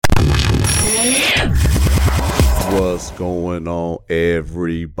What's going on,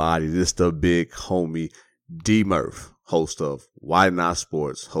 everybody? This the big homie D Murph, host of Why Not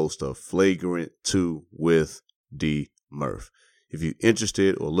Sports, host of Flagrant 2 with D Murph. If you're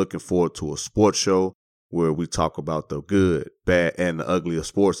interested or looking forward to a sports show where we talk about the good, bad, and the ugly of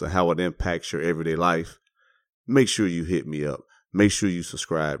sports and how it impacts your everyday life, make sure you hit me up. Make sure you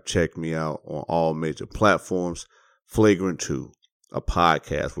subscribe. Check me out on all major platforms. Flagrant 2, a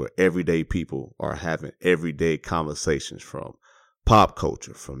podcast where everyday people are having everyday conversations, from pop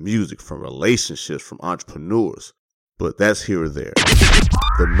culture, from music, from relationships, from entrepreneurs. But that's here or there.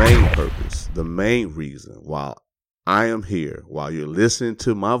 The main purpose, the main reason why I am here, while you're listening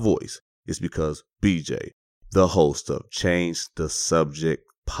to my voice, is because BJ, the host of Change the Subject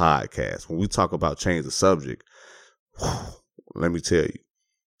podcast. When we talk about change the subject, let me tell you,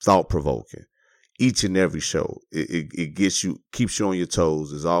 thought-provoking. Each and every show, it gets you, keeps you on your toes.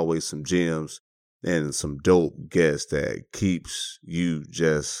 There's always some gems and some dope guests that keeps you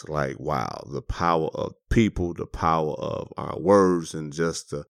just like, wow, the power of people, the power of our words, and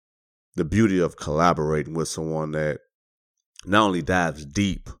just the beauty of collaborating with someone that not only dives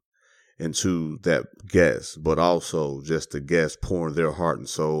deep into that guest, but also just the guest pouring their heart and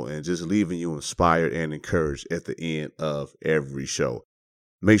soul and just leaving you inspired and encouraged at the end of every show.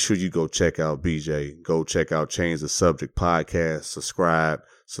 Make sure you go check out BJ. Go check out Change the Subject podcast. Subscribe.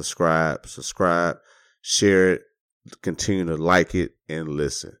 Share it. Continue to like it and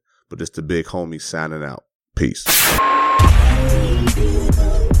listen. But it's the big homie signing out. Peace.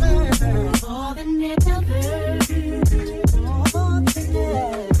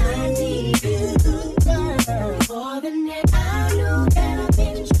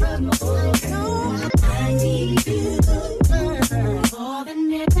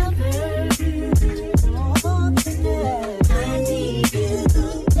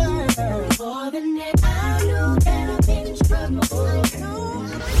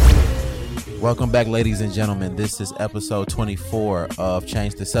 Welcome back, ladies and gentlemen. This is episode 24 of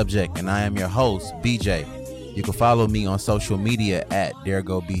Change the Subject, and I am your host, BJ. You can follow me on social media at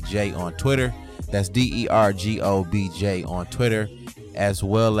DergoBJ on Twitter. That's DergoBJ on Twitter, as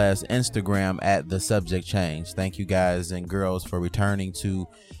well as Instagram at The Subject Change. Thank you guys and girls for returning to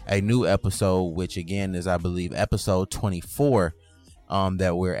a new episode, which again is, I believe, episode 24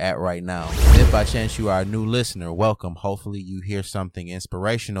 that we're at right now. And if by chance you are a new listener, welcome. Hopefully you hear something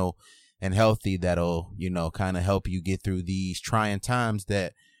inspirational and healthy that'll, kind of help you get through these trying times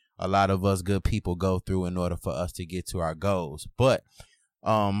that a lot of us good people go through in order for us to get to our goals. But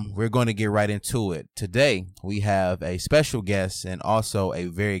we're going to get right into it. Today, we have a special guest and also a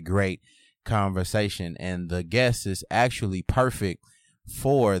very great conversation. And the guest is actually perfect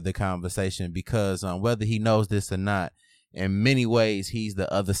for the conversation because whether he knows this or not, in many ways, he's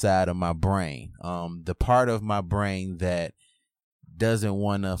the other side of my brain. The part of my brain that doesn't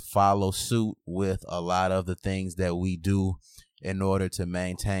want to follow suit with a lot of the things that we do in order to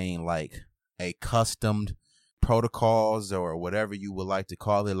maintain like a customed protocols or whatever you would like to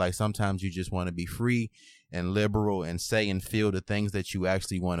call it. Like sometimes you just want to be free and liberal and say and feel the things that you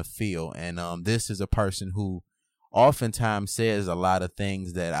actually want to feel. And this is a person who oftentimes says a lot of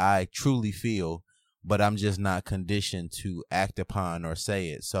things that I truly feel, but I'm just not conditioned to act upon or say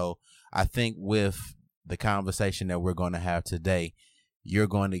it. So I think with the conversation that we're going to have today, you're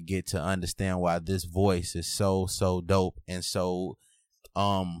going to get to understand why this voice is so dope and so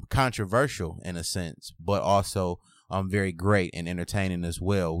controversial in a sense, but also very great and entertaining as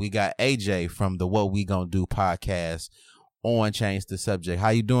well. We got AJ from the What We Gonna Do podcast on Change the Subject. How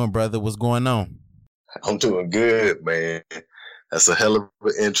you doing, brother? What's going on? I'm doing good, man. That's a hell of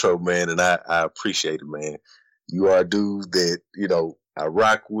an intro, man, and I appreciate it, man. You are a dude that, I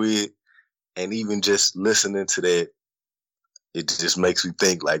rock with, and even just listening to that, it just makes me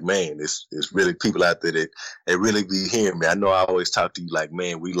think like, man, it's really people out there that really be hearing me. I know I always talk to you like,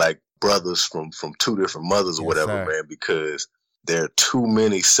 man, we like brothers from two different mothers or whatever, sir. Man, because there are too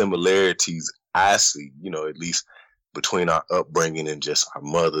many similarities I see, at least between our upbringing and just our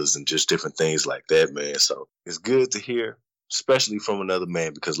mothers and just different things like that, man. So it's good to hear, especially from another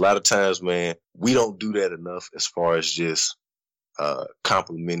man, because a lot of times, man, we don't do that enough as far as just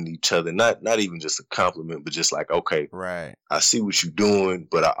complimenting each other. Not even just a compliment, but just like, okay, right, I see what you're doing,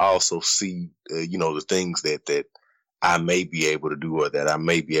 but I also see, the things that I may be able to do or that I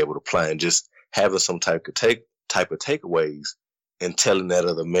may be able to apply, and just having some type of takeaways and telling that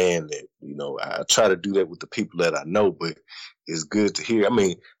other man that, I try to do that with the people that I know, but it's good to hear. I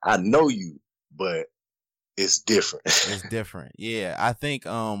mean, I know you, but it's different. It's different. Yeah. I think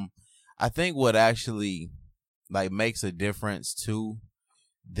what actually like makes a difference to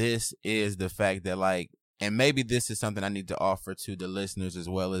this is the fact that like and maybe this is something I need to offer to the listeners as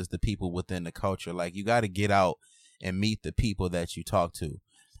well as the people within the culture. Like, you got to get out and meet the people that you talk to,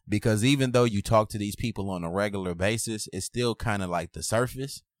 because even though you talk to these people on a regular basis, it's still kind of like the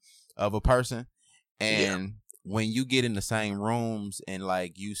surface of a person. And when you get in the same rooms and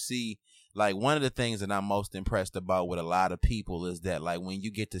like you see, like, one of the things that I'm most impressed about with a lot of people is that, like, when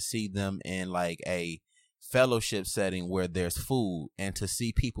you get to see them in like a fellowship setting where there's food, and to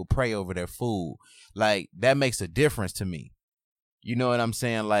see people pray over their food, like, that makes a difference to me. You know what I'm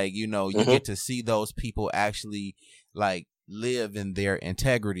saying? Like, you know, you get to see those people actually like live in their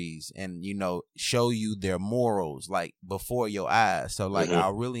integrities and, you know, show you their morals like before your eyes. So like, I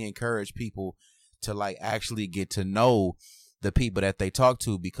really encourage people to like actually get to know the people that they talk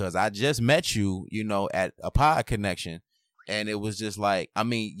to, because I just met you, you know, at a pod connection, and it was just like, I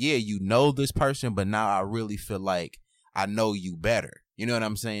mean, yeah, you know this person, but now I really feel like I know you better. You know what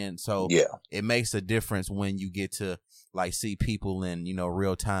I'm saying? So it makes a difference when you get to like see people in, you know,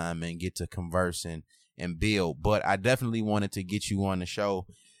 real time and get to converse and build. But I definitely wanted to get you on the show.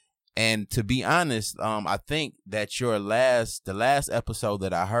 And to be honest, I think that the last episode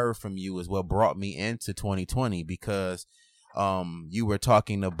that I heard from you is what brought me into 2020, because you were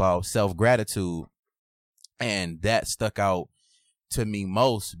talking about self-gratitude, and that stuck out to me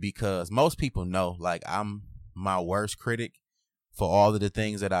most, because most people know like I'm my worst critic for all of the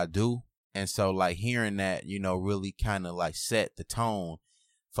things that I do. And so like hearing that, you know, really kind of like set the tone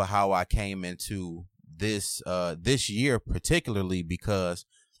for how I came into this year, particularly because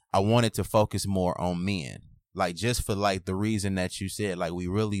I wanted to focus more on men, like just for like the reason that you said, like we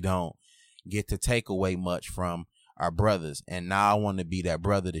really don't get to take away much from our brothers. And now I want to be that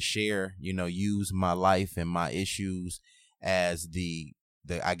brother to share, you know, use my life and my issues as the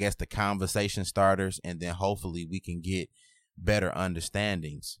I guess the conversation starters, and then hopefully we can get better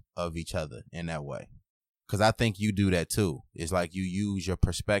understandings of each other in that way. Because I think you do that too. It's like you use your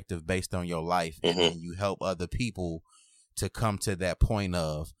perspective based on your life, and then you help other people to come to that point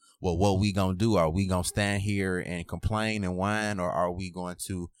of, well, what we gonna do? Are we gonna stand here and complain and whine, or are we going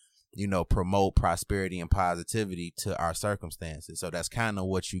to, you know, promote prosperity and positivity to our circumstances? So that's kind of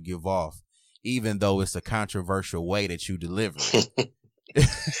what you give off, even though it's a controversial way that you deliver it.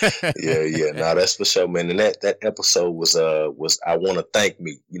 No, that's for sure, man. And that episode was I Want to Thank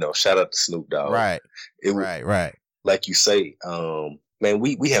Me, you know, shout out to Snoop Dogg. Right. Right. Like you say, man,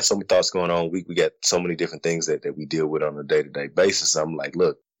 we have so many thoughts going on. We got so many different things that we deal with on a day-to-day basis. I'm like,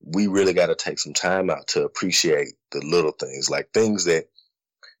 look, we really got to take some time out to appreciate the little things, like things that,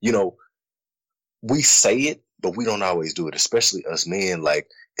 you know, we say it, but we don't always do it, especially us men. Like,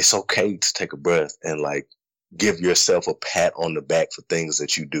 it's okay to take a breath and like give yourself a pat on the back for things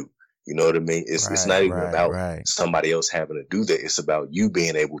that you do. You know what I mean? It's not even about somebody else having to do that. It's about you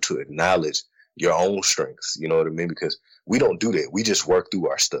being able to acknowledge your own strengths. You know what I mean? Because we don't do that. We just work through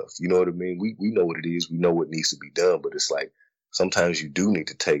our stuff. You know what I mean? We know what it is. We know what needs to be done, but it's like, sometimes you do need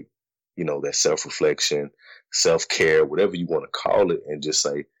to take, you know, that self-reflection, self-care, whatever you want to call it, and just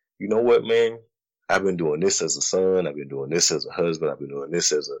say, you know what, man, I've been doing this as a son. I've been doing this as a husband. I've been doing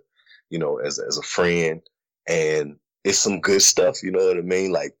this as a, you know, as a friend. And it's some good stuff. You know what I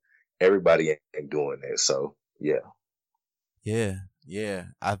mean? Like, everybody ain't doing that. So, yeah. Yeah.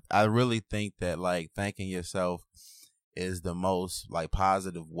 I really think that like thanking yourself is the most like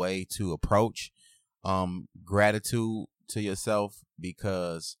positive way to approach gratitude to yourself,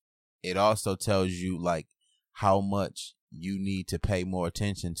 because it also tells you like how much you need to pay more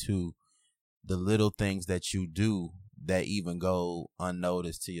attention to the little things that you do that even go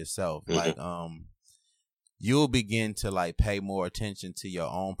unnoticed to yourself. Like you'll begin to like pay more attention to your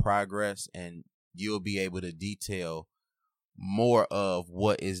own progress, and you'll be able to detail more of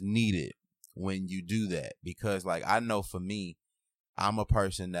what is needed when you do that. Because like, I know for me, I'm a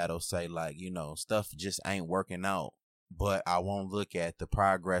person that'll say like, you know, stuff just ain't working out, but I won't look at the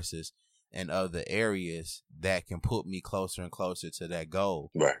progresses in other areas that can put me closer and closer to that goal.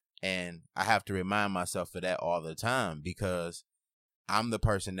 Right. And I have to remind myself of that all the time, because I'm the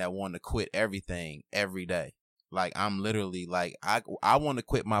person that want to quit everything every day. Like, I'm literally like, I want to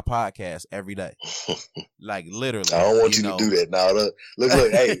quit my podcast every day. Like, literally. I don't want you to do that. Now,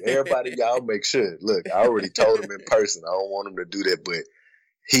 look, hey, everybody, y'all make sure. Look, I already told him in person. I don't want him to do that, but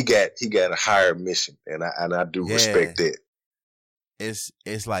he got a higher mission, and I do respect that.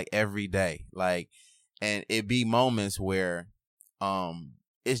 It's like every day. Like, and it be moments where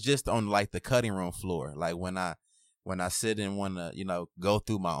it's just on like the cutting room floor. Like when I sit and want to, you know, go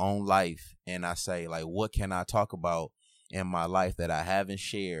through my own life, and I say like, what can I talk about in my life that I haven't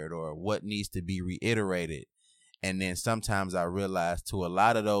shared, or what needs to be reiterated? And then sometimes I realize to a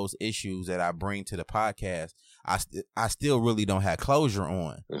lot of those issues that I bring to the podcast, I still really don't have closure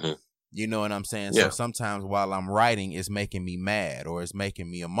on. Mm-hmm. You know what I'm saying? Yeah. So sometimes while I'm writing, it's making me mad or it's making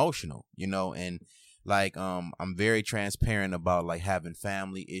me emotional, you know, and like, I'm very transparent about like having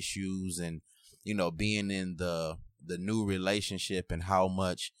family issues and, you know, being in the new relationship and how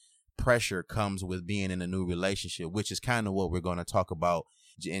much pressure comes with being in a new relationship, which is kind of what we're going to talk about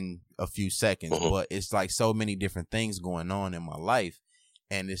in a few seconds. Mm-hmm. But it's like so many different things going on in my life.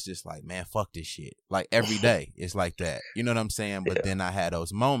 And it's just like, man, fuck this shit. Like every day it's like that. You know what I'm saying? But then I had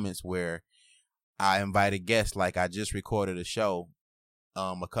those moments where I invited guests. Like I just recorded a show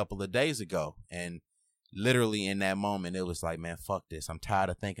a couple of days ago. And literally in that moment, it was like, man, fuck this. I'm tired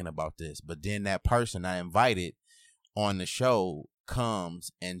of thinking about this. But then that person I invited on the show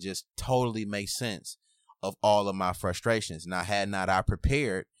comes and just totally makes sense of all of my frustrations. Now, had not I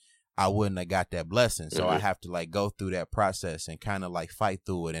prepared, I wouldn't have got that blessing. So I have to like go through that process and kind of like fight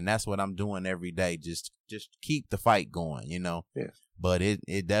through it. And that's what I'm doing every day. Just keep the fight going, you know? Yeah. But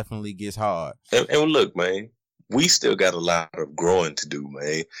it definitely gets hard. And look, man, we still got a lot of growing to do,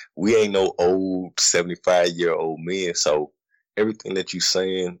 man. We ain't no old 75-year-old men. So everything that you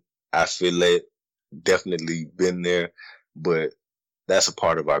saying, I feel that definitely been there, but that's a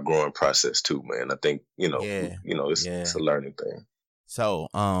part of our growing process too, man. I think, it's a learning thing. So,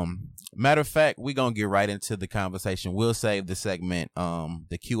 matter of fact, we're going to get right into the conversation. We'll save the segment,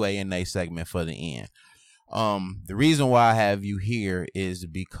 the Q&A segment for the end. The reason why I have you here is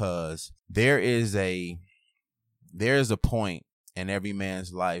because there is a point in every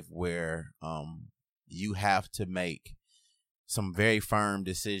man's life where, you have to make some very firm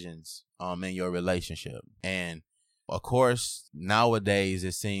decisions, in your relationship. And of course, nowadays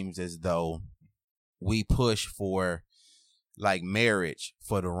it seems as though we push for like marriage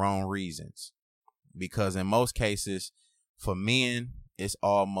for the wrong reasons, because in most cases for men, it's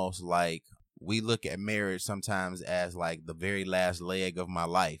almost like we look at marriage sometimes as like the very last leg of my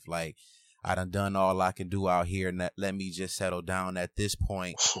life. Like I done all I can do out here, and let me just settle down at this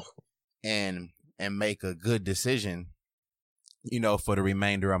point and make a good decision, you know, for the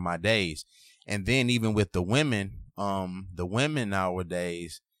remainder of my days. And then even with the women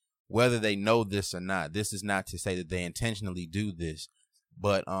nowadays, whether they know this or not, this is not to say that they intentionally do this,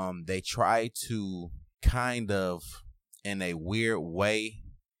 but they try to kind of, in a weird way,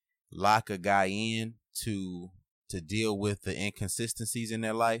 lock a guy in to deal with the inconsistencies in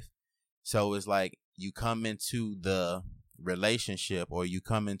their life. So it's like you come into the relationship or you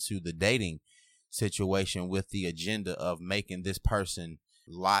come into the dating situation with the agenda of making this person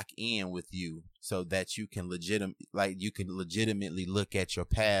lock in with you so that you can legitimately look at your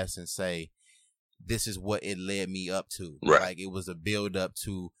past and say, this is what it led me up to. Right. Like it was a build up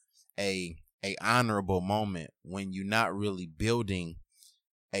to a honorable moment when you're not really building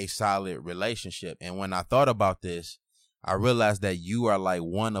a solid relationship. And when I thought about this, I realized that you are like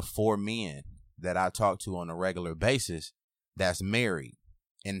one of 4 men that I talk to on a regular basis that's married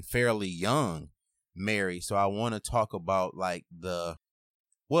and fairly young married. So I want to talk about like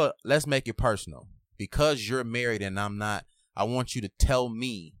let's make it personal. Because you're married and I'm not, I want you to tell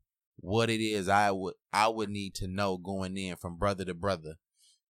me what it is I would need to know going in from brother to brother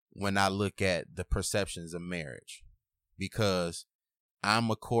when I look at the perceptions of marriage. Because I'm,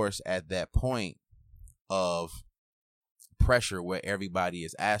 of course, at that point of pressure where everybody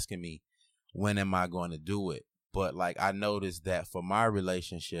is asking me, when am I going to do it? But like I noticed that for my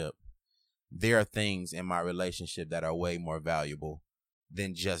relationship, there are things in my relationship that are way more valuable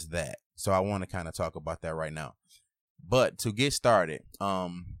than just that. So I want to kind of talk about that right now. But to get started,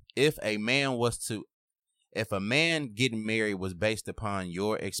 if a man getting married was based upon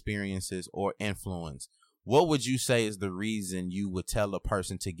your experiences or influence, what would you say is the reason you would tell a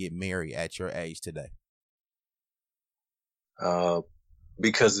person to get married at your age today?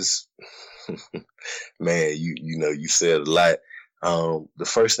 Because it's, man, you said a lot. The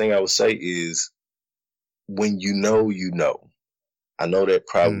first thing I would say is when you know. I know that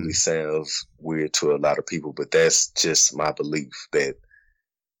probably sounds weird to a lot of people, but that's just my belief that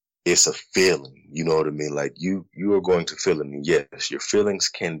it's a feeling. You know what I mean? Like you are going to feel it. And yes, your feelings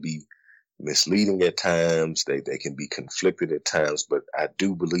can be misleading at times. They can be conflicted at times, but I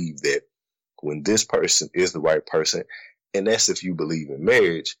do believe that when this person is the right person, and that's if you believe in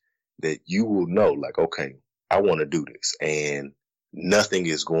marriage, that you will know like, okay, I want to do this, and nothing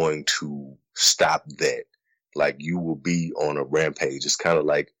is going to stop that. Like you will be on a rampage. It's kind of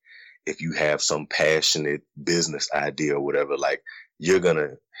like if you have some passionate business idea or whatever, like you're going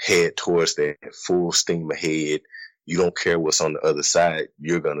to head towards that full steam ahead. You don't care what's on the other side.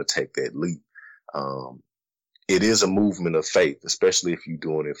 You're going to take that leap. it is a movement of faith, especially if you're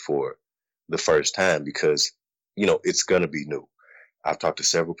doing it for the first time, because, it's going to be new. I've talked to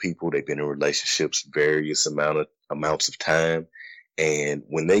several people. They've been in relationships various amounts of time. And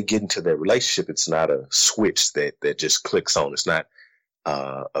when they get into that relationship, it's not a switch that just clicks on. It's not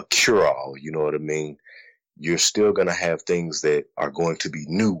a cure-all. You know what I mean? You're still going to have things that are going to be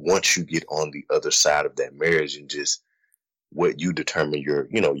new once you get on the other side of that marriage, and just what you determine your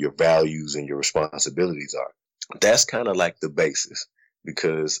values and your responsibilities are. That's kind of like the basis,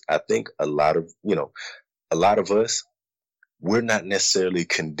 because I think a lot of us, we're not necessarily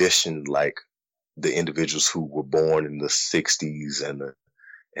conditioned like the individuals who were born in the 60s and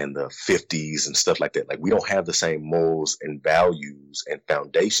the 50s and stuff like that. Like, we don't have the same morals and values and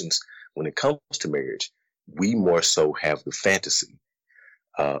foundations when it comes to marriage. We more so have the fantasy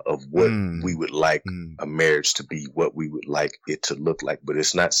of what we would like a marriage to be, what we would like it to look like. But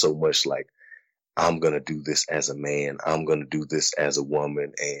it's not so much like, I'm going to do this as a man, I'm going to do this as a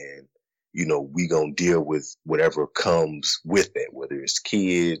woman, and we going to deal with whatever comes with that, whether it's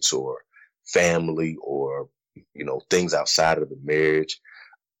kids or family or, things outside of the marriage.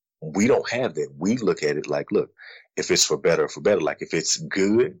 We don't have that. We look at it like, look, if it's for better, like if it's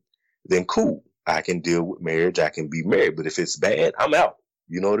good, then cool. I can deal with marriage. I can be married. But if it's bad, I'm out.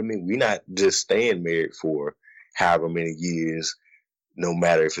 You know what I mean? We're not just staying married for however many years, no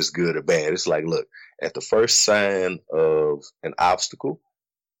matter if it's good or bad. It's like, look, at the first sign of an obstacle,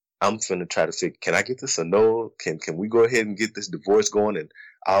 I'm finna try to figure, can I get this annulled? Can we go ahead and get this divorce going, and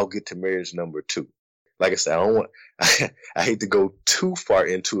I'll get to marriage number 2. Like I said, I hate to go too far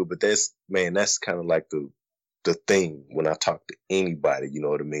into it, but that's kind of like the thing when I talk to anybody, you know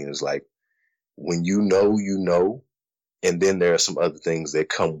what I mean? It's like, when you know, and then there are some other things that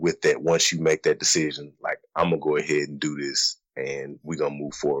come with that once you make that decision, like, I'm going to go ahead and do this, and we're going to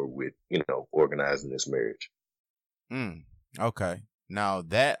move forward with, organizing this marriage. Okay. Now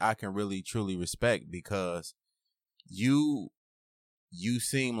that I can really truly respect, because you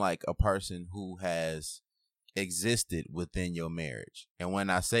seem like a person who has existed within your marriage. And when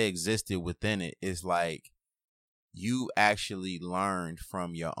I say existed within it, it's like you actually learned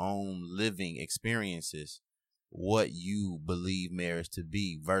from your own living experiences what you believe marriage to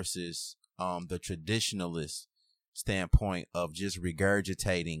be, versus the traditionalist standpoint of just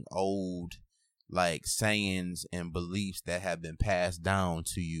regurgitating old like sayings and beliefs that have been passed down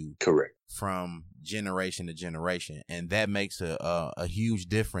to you. Correct. From generation to generation. And that makes a huge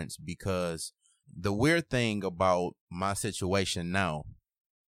difference, because the weird thing about my situation now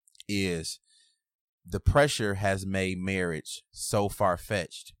is the pressure has made marriage so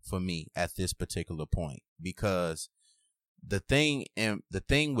far-fetched for me at this particular point, because the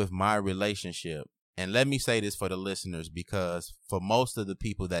thing with my relationship, and let me say this for the listeners, because for most of the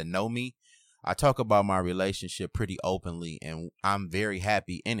people that know me, I talk about my relationship pretty openly, and I'm very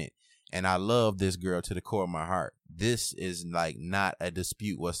happy in it. And I love this girl to the core of my heart. This is like not a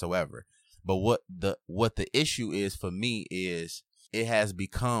dispute whatsoever. But what the issue is for me is it has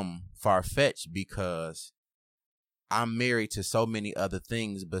become far-fetched, because I'm married to so many other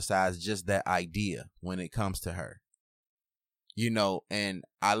things besides just that idea when it comes to her. And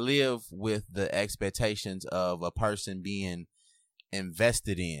I live with the expectations of a person being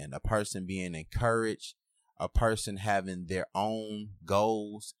invested in, a person being encouraged, a person having their own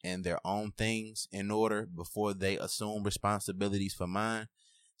goals and their own things in order before they assume responsibilities for mine.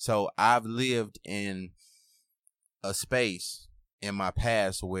 So I've lived in a space in my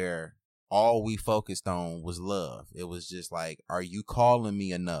past where all we focused on was love. It was just like, are you calling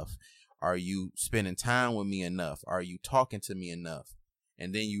me enough? Are you spending time with me enough? Are you talking to me enough?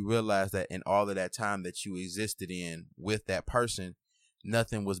 And then you realize that in all of that time that you existed in with that person,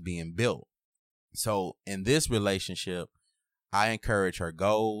 nothing was being built. So in this relationship, I encourage her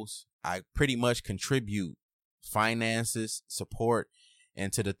goals. I pretty much contribute finances, support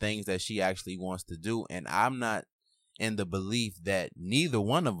into the things that she actually wants to do. And I'm not in the belief that neither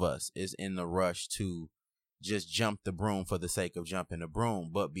one of us is in the rush to just jump the broom for the sake of jumping the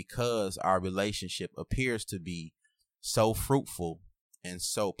broom. But because our relationship appears to be so fruitful and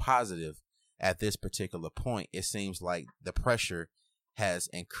so positive at this particular point, it seems like the pressure has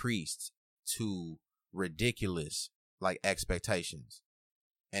increased to ridiculous like expectations.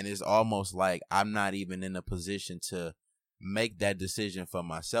 And it's almost like I'm not even in a position to make that decision for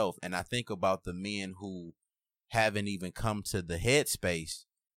myself. And I think about the men who haven't even come to the headspace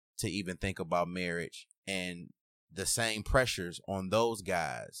to even think about marriage, and the same pressures on those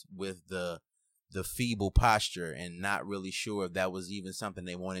guys with the feeble posture and not really sure if that was even something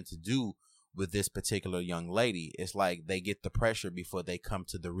they wanted to do with this particular young lady. It's like they get the pressure before they come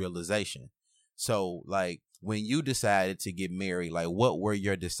to the realization. So like when you decided to get married, like what were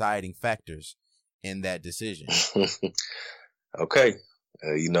your deciding factors in that decision? Okay. I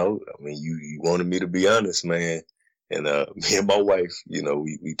mean, you wanted me to be honest, man. And me and my wife,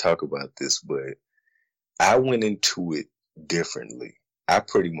 we talk about this, but I went into it differently. I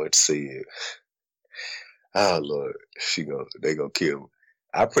pretty much said, oh Lord, they gonna kill me.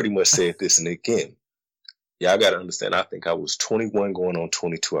 I pretty much said this, and again, y'all gotta understand, I think I was 21 going on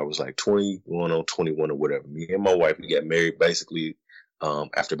 22. I was like 20 going on 21 or whatever. Me and my wife, we got married basically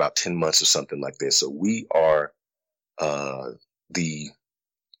after about 10 months or something like that. So we are the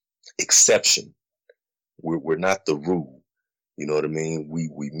exception. We're not the rule. You know what I mean?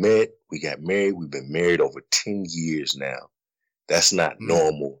 We met, we got married, we've been married over 10 years now. That's not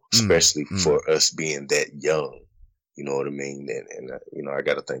normal, especially for us being that young. You know what I mean? And I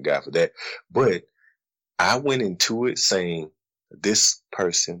got to thank God for that. But I went into it saying this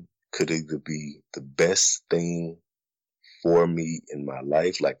person could either be the best thing for me in my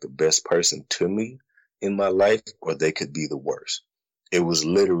life, like the best person to me in my life, or they could be the worst. It was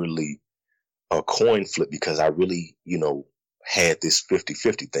literally a coin flip because I really, had this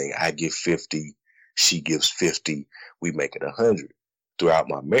 50-50 thing. I give 50, she gives 50, we make it 100. Throughout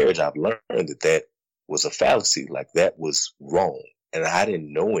my marriage, I've learned that was a fallacy, like that was wrong. And I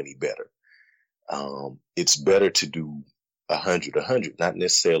didn't know any better. It's better to do 100, not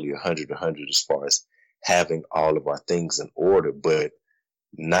necessarily 100 as far as having all of our things in order, but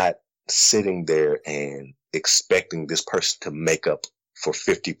not sitting there and expecting this person to make up for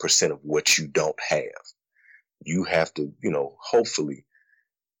 50% of what you don't have. You have to, hopefully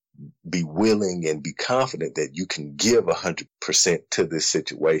be willing and be confident that you can give 100% to this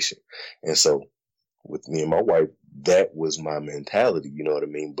situation. And so with me and my wife, that was my mentality, you know what I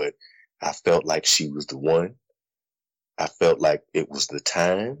mean? But I felt like she was the one. I felt like it was the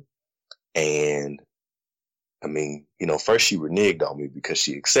time. And I mean, first she reneged on me because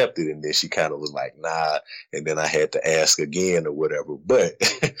she accepted, and then she kind of was like, nah. And then I had to ask again or whatever. But,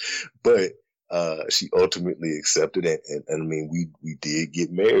 she ultimately accepted it. And I mean, we did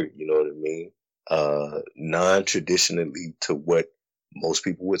get married, you know what I mean? Non-traditionally to what most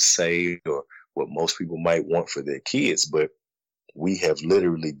people would say or what most people might want for their kids. But we have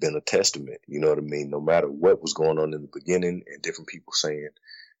literally been a testament, you know what I mean? No matter what was going on in the beginning and different people saying,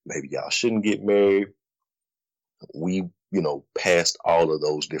 maybe y'all shouldn't get married. We, passed all of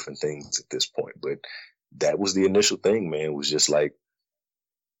those different things at this point. But that was the initial thing, man. It was just like,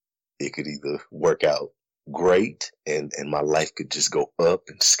 it could either work out great and my life could just go up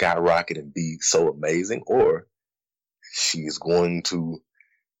and skyrocket and be so amazing, or she is going to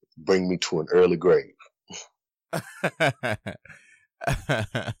bring me to an early grave.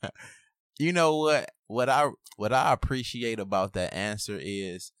 You know what I appreciate about that answer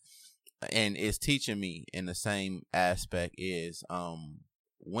is, and it's teaching me in the same aspect, is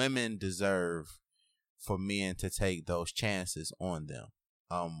women deserve for men to take those chances on them,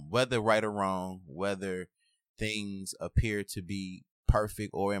 whether right or wrong, whether things appear to be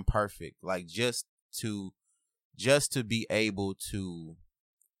perfect or imperfect, like just to be able to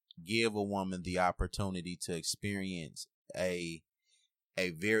give a woman the opportunity to experience a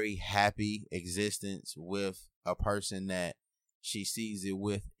very happy existence with a person that she sees it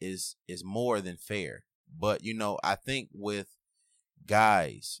with is more than fair. But I think with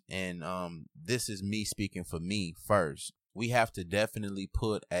guys, and this is me speaking for me first, we have to definitely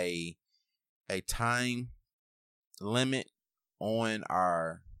put a time limit on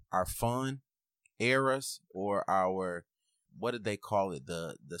our fun eras, or our, what did they call it,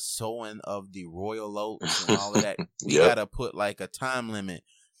 the sowing of the royal oats and all of that. We gotta put like a time limit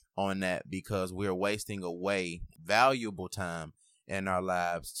on that, because we're wasting away valuable time in our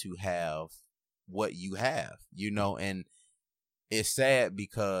lives to have what you have, and it's sad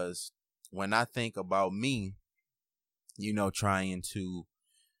because when I think about me, trying to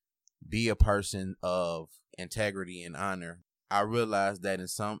be a person of integrity and honor, I realize that in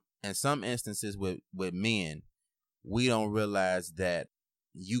some instances with men, we don't realize that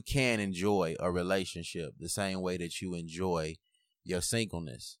you can enjoy a relationship the same way that you enjoy your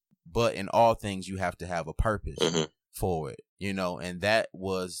singleness. But in all things, you have to have a purpose for it, and that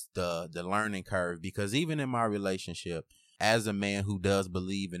was the learning curve, because even in my relationship, as a man who does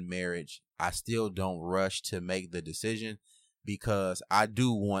believe in marriage, I still don't rush to make the decision, because I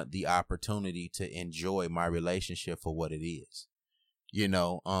do want the opportunity to enjoy my relationship for what it is.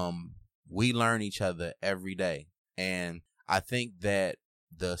 We learn each other every day. And I think that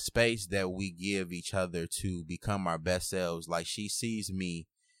the space that we give each other to become our best selves, like she sees me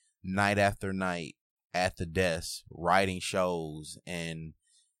night after night at the desk, writing shows and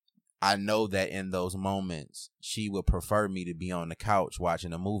I know that in those moments, she would prefer me to be on the couch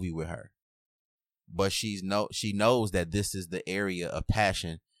watching a movie with her. But she knows that this is the area of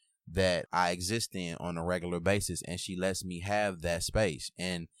passion that I exist in on a regular basis, and she lets me have that space.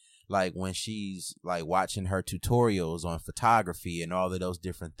 And like when she's like watching her tutorials on photography and all of those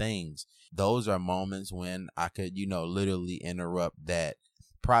different things, those are moments when I could, literally interrupt that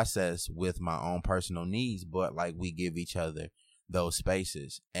process with my own personal needs, but like we give each other those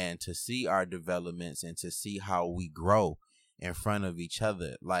spaces. And to see our developments and to see how we grow in front of each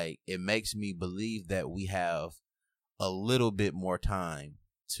other, like it makes me believe that we have a little bit more time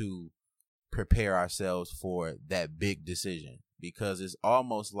to prepare ourselves for that big decision, because it's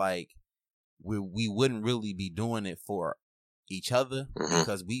almost like we wouldn't really be doing it for each other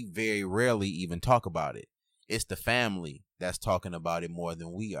because we very rarely even talk about it. It's the family that's talking about it more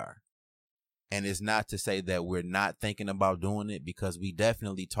than we are. And it's not to say that we're not thinking about doing it, because we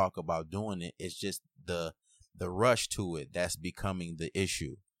definitely talk about doing it. It's just the rush to it that's becoming the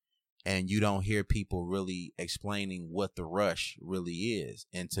issue. And you don't hear people really explaining what the rush really is.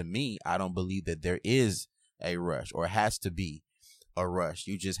 And to me, I don't believe that there is a rush or has to be a rush.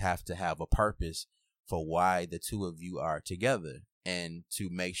 You just have to have a purpose for why the two of you are together, and to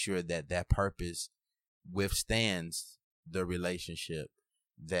make sure that that purpose withstands the relationship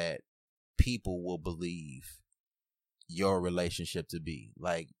that people will believe your relationship to be.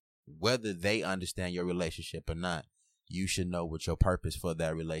 Like, whether they understand your relationship or not, you should know what your purpose for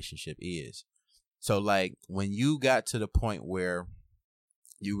that relationship is. So like when you got to the point where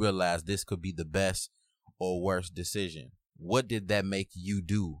you realize this could be the best or worst decision, what did that make you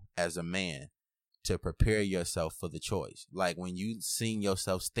do as a man to prepare yourself for the choice? Like when you seen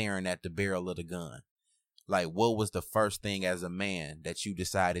yourself staring at the barrel of the gun, like what was the first thing as a man that you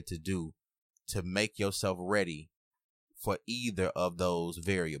decided to do to make yourself ready for either of those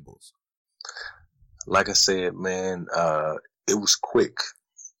variables? Like I said, man, it was quick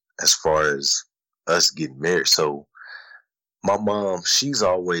as far as us getting married. So my mom, she's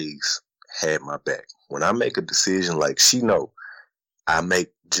always had my back. When I make a decision, like she know I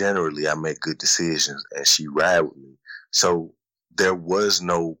make good decisions, and she ride with me. So there was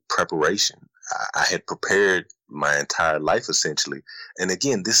no preparation. I had prepared my entire life essentially. And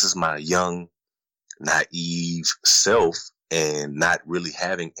again, this is my young, naive self, and not really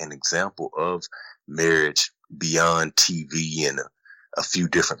having an example of marriage beyond TV and a few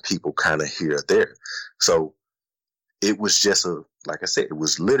different people kind of here or there. So it was just like I said, it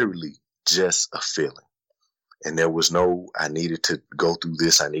was literally just a feeling. And there was no, I needed to go through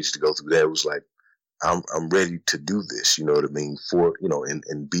this, I needed to go through that. It was like, I'm ready to do this, you know what I mean? For,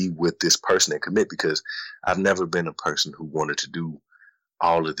 and be with this person and commit, because I've never been a person who wanted to do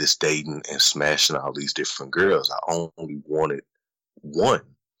all of this dating and smashing all these different girls. I only wanted one.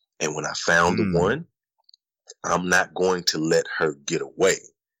 And when I found the one, I'm not going to let her get away.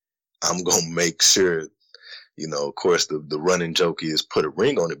 I'm going to make sure, of course, the running joke is put a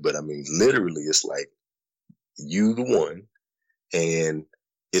ring on it. But I mean, literally, it's like, you the one, and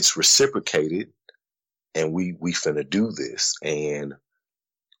it's reciprocated, and we finna do this. And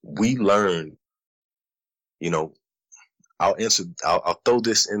we learned, I'll throw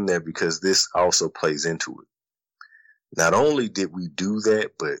this in there because this also plays into it. Not only did we do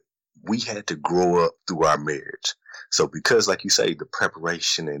that, but we had to grow up through our marriage. So because, like you say, the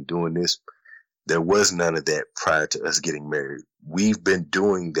preparation and doing this, there was none of that prior to us getting married. We've been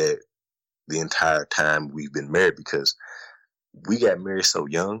doing that the entire time we've been married, because we got married so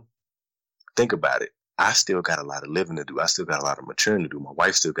young. Think about it. I still got a lot of living to do. I still got a lot of maturing to do. My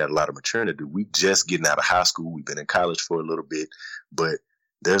wife still got a lot of maturing to do. We just getting out of high school. We've been in college for a little bit, but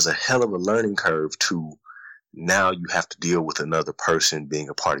there's a hell of a learning curve to now you have to deal with another person being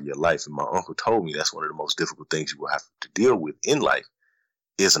a part of your life. And my uncle told me that's one of the most difficult things you will have to deal with in life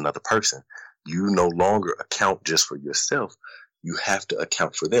is another person. You no longer account just for yourself. You have to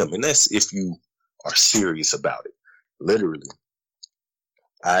account for them. And that's if you are serious about it. Literally,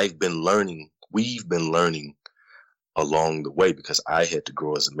 we've been learning along the way, because I had to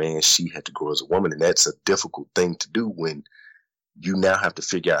grow as a man, she had to grow as a woman. And that's a difficult thing to do when you now have to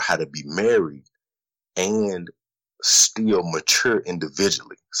figure out how to be married and still mature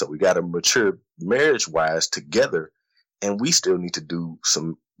individually. So we got to mature marriage-wise together, and we still need to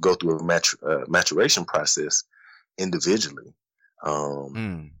go through a maturation process individually.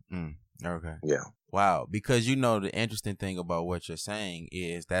 Okay. Yeah. Wow. Because the interesting thing about what you're saying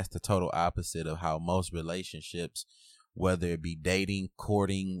is that's the total opposite of how most relationships, whether it be dating,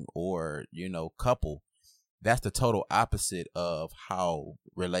 courting, or, couple, that's the total opposite of how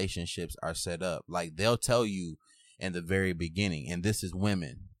relationships are set up. Like they'll tell you in the very beginning, and this is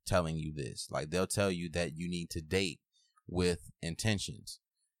women, telling you this. Like, they'll tell you that you need to date with intentions.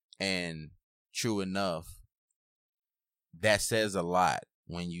 And true enough, that says a lot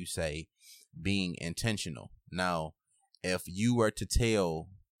when you say being intentional. Now, if you were to tell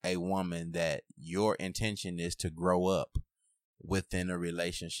a woman that your intention is to grow up within a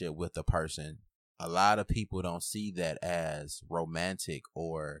relationship with a person, a lot of people don't see that as romantic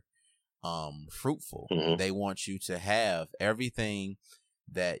or fruitful. Mm-hmm. They want you to have everything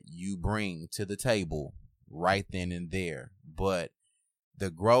that you bring to the table right then and there. But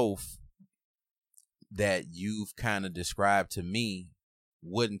the growth that you've kind of described to me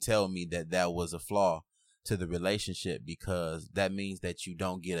wouldn't tell me that that was a flaw to the relationship, because that means that you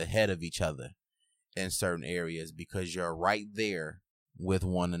don't get ahead of each other in certain areas, because you're right there with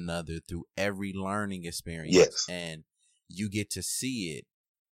one another through every learning experience. Yes. And you get to see it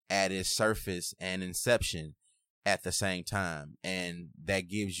at its surface and inception at the same time. And that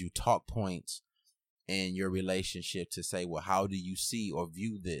gives you talk points in your relationship to say, well, how do you see or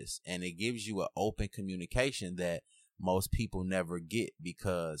view this? And it gives you an open communication that most people never get,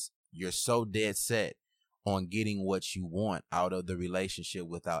 because you're so dead set on getting what you want out of the relationship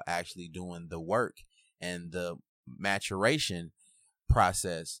without actually doing the work and the maturation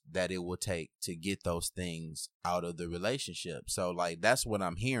process that it will take to get those things out of the relationship. So, like, that's what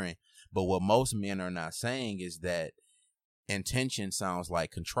I'm hearing. But what most men are not saying is that intention sounds like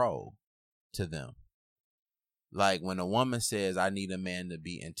control to them. Like, when a woman says, I need a man to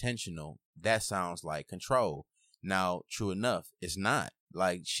be intentional, that sounds like control. Now, true enough, it's not.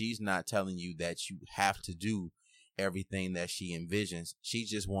 Like, she's not telling you that you have to do everything that she envisions. She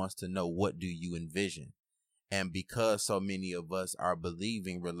just wants to know, what do you envision? And because so many of us are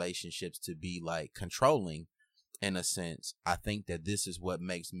believing relationships to be like controlling in a sense, I think that this is what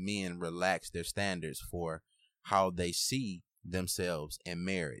makes men relax their standards for how they see themselves in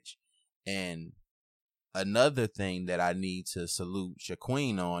marriage. And another thing that I need to salute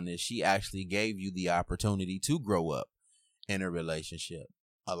Shaqueen on is she actually gave you the opportunity to grow up in a relationship.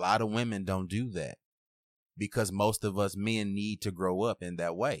 A lot of women don't do that, because most of us men need to grow up in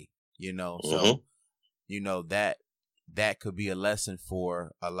that way, you know. Mm-hmm. So, you know, that could be a lesson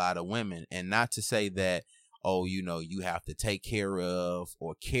for a lot of women. And not to say that, oh, you know, you have to take care of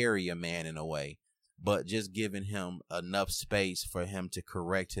or carry a man in a way, but just giving him enough space for him to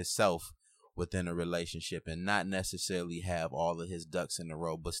correct himself within a relationship, and not necessarily have all of his ducks in a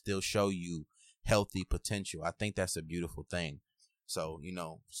row, but still show you healthy potential. I think that's a beautiful thing. So, you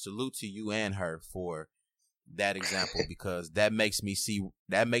know, salute to you and her for that example, because that makes me see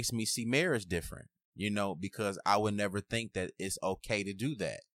marriage different, you know, because I would never think that it's okay to do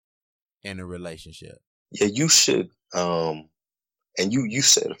that in a relationship. Yeah, you should. And you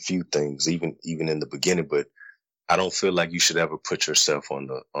said a few things even in the beginning, but I don't feel like you should ever put yourself on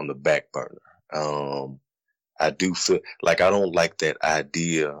the back burner. I do feel like, I don't like that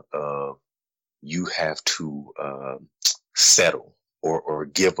idea of you have to settle or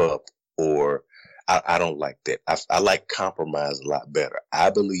give up, or I don't like that. I like compromise a lot better. I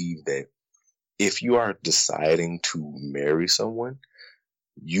believe that if you are deciding to marry someone,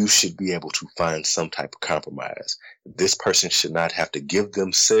 you should be able to find some type of compromise. This person should not have to give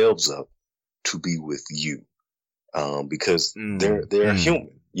themselves up to be with you. Because they're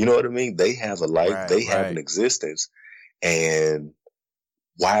human. You know what I mean? They have a life, Right, they have right. an existence. And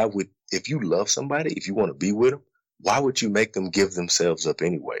if you love somebody, if you want to be with them, why would you make them give themselves up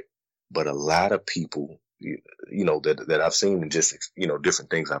anyway? But a lot of people, you know, that I've seen, and just, you know, different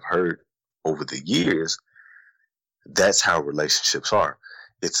things I've heard over the years, that's how relationships are.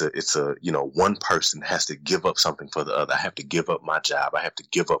 It's a, you know, one person has to give up something for the other. I have to give up my job. I have to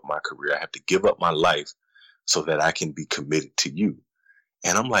give up my career. I have to give up my life so that I can be committed to you.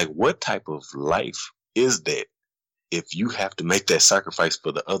 And I'm like, what type of life is that if you have to make that sacrifice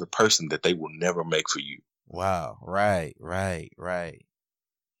for the other person that they will never make for you? Wow. Right.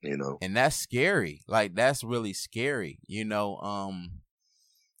 You know? And that's scary. Like, that's really scary. You know,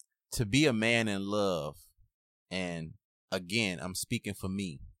 to be a man in love, and again, I'm speaking for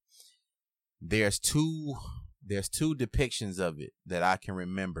me. There's two depictions of it that I can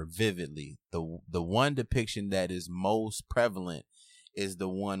remember vividly. The one depiction that is most prevalent is the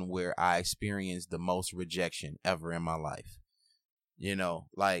one where I experienced the most rejection ever in my life. You know,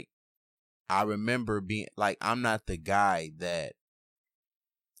 like, I remember being like, I'm not the guy that,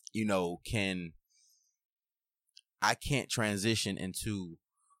 you know, I can't transition into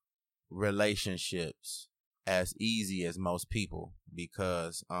relationships as easy as most people,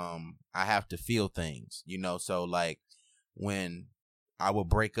 because I have to feel things, you know. So, like, when I would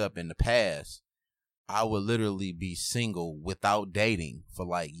break up in the past, I would literally be single without dating for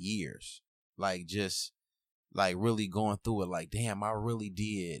like years. Like just like really going through it like, damn, I really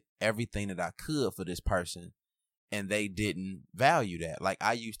did everything that I could for this person and they didn't value that. Like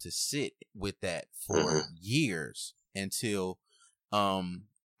I used to sit with that for years until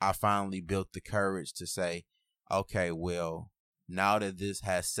I finally built the courage to say, okay, well, now that this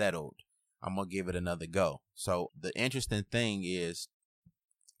has settled, I'm going to give it another go. So the interesting thing is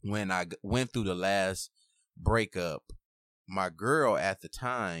when I went through the last breakup, my girl at the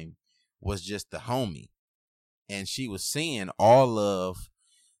time was just the homie. And she was seeing all of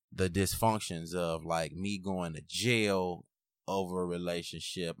the dysfunctions of like me going to jail over a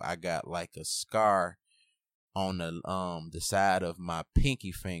relationship. I got like a scar on the side of my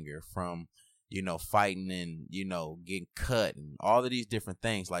pinky finger from, you know, fighting and, you know, getting cut and all of these different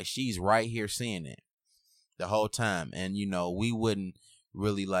things. Like she's right here seeing it the whole time. And, you know, we wouldn't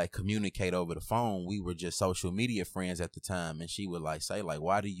really like communicate over the phone. We were just social media friends at the time. And she would like say like,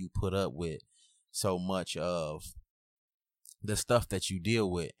 why do you put up with so much of the stuff that you deal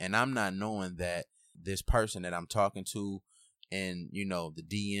with? And I'm not knowing that this person that I'm talking to and, you know, the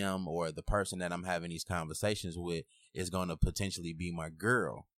DM or the person that I'm having these conversations with is going to potentially be my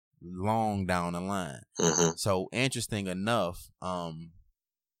girl long down the line. So interesting enough,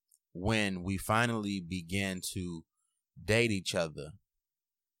 when we finally began to date each other,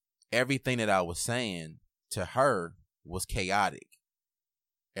 everything that I was saying to her was chaotic.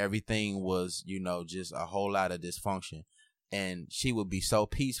 Everything was, you know, just a whole lot of dysfunction. And she would be so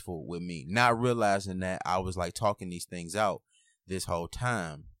peaceful with me, not realizing that I was like talking these things out this whole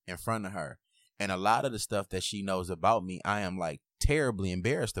time in front of her. And a lot of the stuff that she knows about me, I am like terribly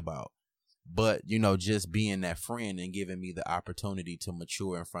embarrassed about. But, you know, just being that friend and giving me the opportunity to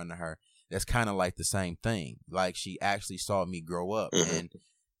mature in front of her, that's kind of like the same thing. Like she actually saw me grow up and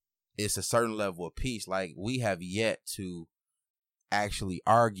it's a certain level of peace. Like we have yet to actually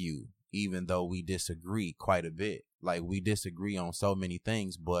argue, even though we disagree quite a bit. Like we disagree on so many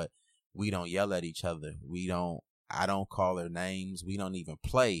things, but we don't yell at each other. I don't call her names. We don't even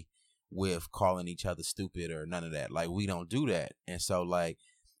play with calling each other stupid or none of that. Like we don't do that. And so like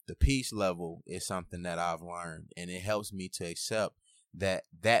the peace level is something that I've learned, and it helps me to accept that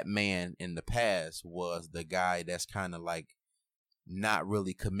that man in the past was the guy that's kind of like not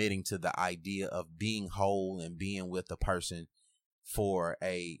really committing to the idea of being whole and being with a person for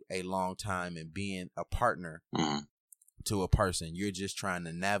a long time and being a partner to a person. You're just trying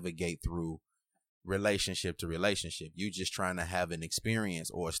to navigate through relationship to relationship. You're just trying to have an experience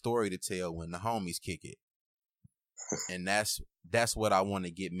or a story to tell when the homies kick it. And that's what I want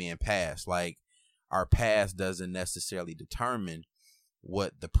to get men past. Like our past doesn't necessarily determine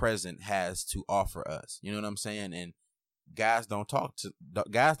what the present has to offer us. You know what I'm saying? And guys don't talk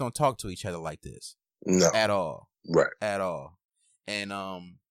to each other like this. No. At all. Right. At all. And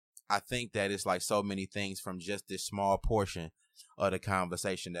I think that it's like so many things from just this small portion of the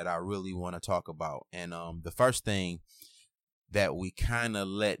conversation that I really want to talk about. And the first thing that we kind of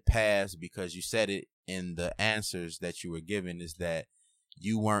let pass, because you said it in the answers that you were given, is that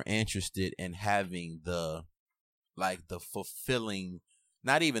you weren't interested in having the fulfilling,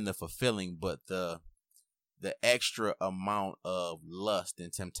 not even the fulfilling, but the extra amount of lust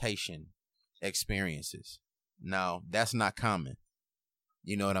and temptation experiences. Now, that's not common.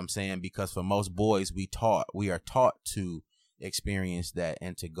 You know what I'm saying? Because for most boys, we are taught to experience that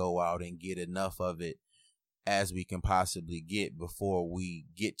and to go out and get enough of it as we can possibly get before we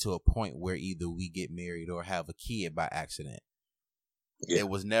get to a point where either we get married or have a kid by accident. Yeah. It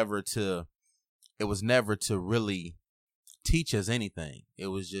was never to really teach us anything. It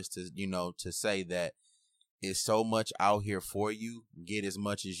was just to, you know, to say that it's so much out here for you. Get as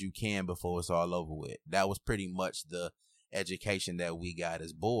much as you can before it's all over with. That was pretty much the education that we got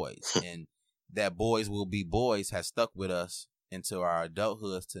as boys. And that boys will be boys has stuck with us into our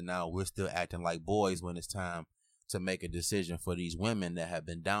adulthoods to now. We're still acting like boys when it's time to make a decision for these women that have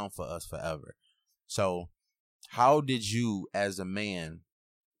been down for us forever. So how did you as a man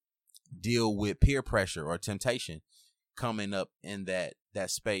deal with peer pressure or temptation coming up in that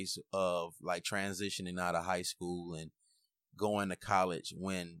space of like transitioning out of high school and going to college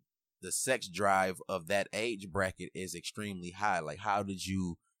when the sex drive of that age bracket is extremely high? Like, how did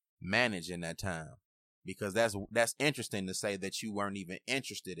you manage in that time? Because that's interesting to say that you weren't even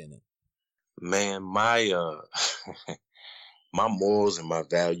interested in it. Man, my my morals and my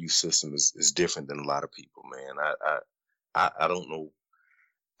value system is different than a lot of people, man. I don't know.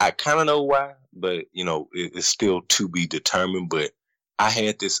 I kind of know why, but you know, it's still to be determined. But I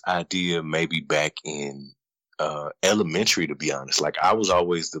had this idea maybe back in elementary, to be honest. Like I was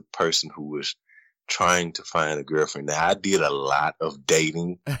always the person who was trying to find a girlfriend. Now, I did a lot of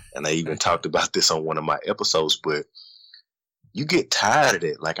dating, and I even talked about this on one of my episodes, but you get tired of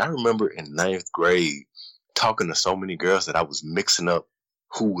it. Like, I remember in 9th grade talking to so many girls that I was mixing up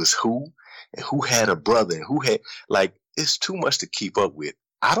who was who and who had a brother and who had, like, it's too much to keep up with.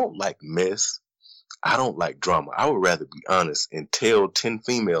 I don't like mess. I don't like drama. I would rather be honest and tell 10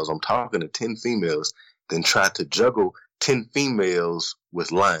 females I'm talking to 10 females than try to juggle 10 females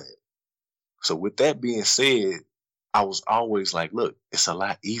with lying. So with that being said, I was always like, look, it's a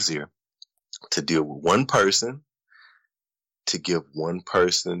lot easier to deal with one person, to give one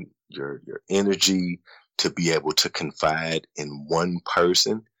person your energy, to be able to confide in one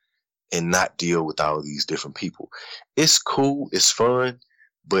person and not deal with all these different people. It's cool, it's fun,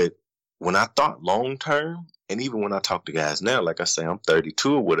 but when I thought long term, and even when I talk to guys now, like I say, I'm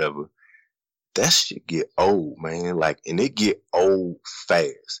 32 or whatever, that shit get old, man. Like, and it get old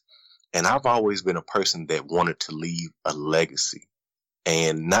fast. And I've always been a person that wanted to leave a legacy.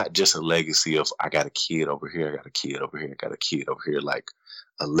 And not just a legacy of, I got a kid over here, I got a kid over here, I got a kid over here. Like,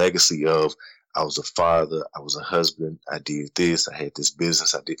 a legacy of, I was a father, I was a husband, I did this, I had this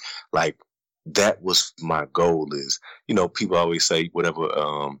business, I did. Like, that was my goal is, you know, people always say, whatever,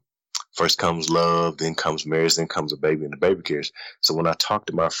 first comes love, then comes marriage, then comes a baby and the baby cares. So when I talk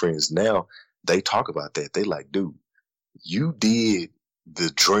to my friends now, they talk about that. They like, dude, you did the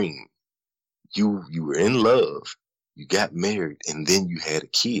dream. You were in love, you got married, and then you had a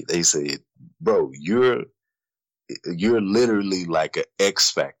kid. They said, bro, you're literally like an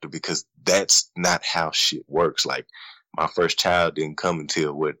X factor, because that's not how shit works. Like, my first child didn't come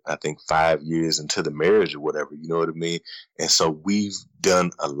until I think 5 years into the marriage or whatever, you know what I mean? And so we've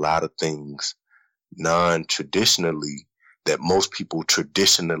done a lot of things non-traditionally that most people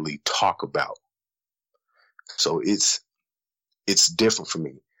traditionally talk about. So it's different for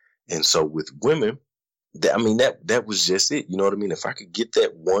me. And so with women, that was just it. You know what I mean? If I could get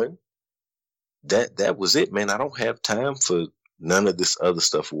that one, that was it, man. I don't have time for none of this other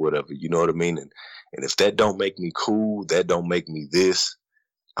stuff or whatever. You know what I mean? And if that don't make me cool, that don't make me this,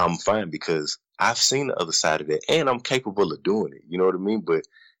 I'm fine, because I've seen the other side of that and I'm capable of doing it. You know what I mean? But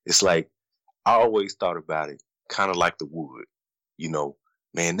it's like, I always thought about it kind of like the wood. You know,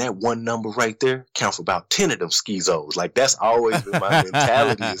 man, that one number right there count for about 10 of them schizos. Like, that's always been my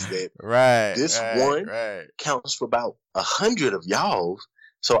mentality, is that this one counts for about 100 of y'all.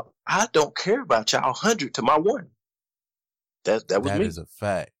 So I don't care about y'all 100 to my one. That was me. That is a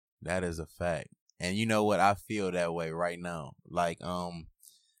fact. That is a fact. And you know what? I feel that way right now. Like,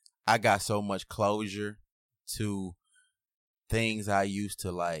 I got so much closure to things I used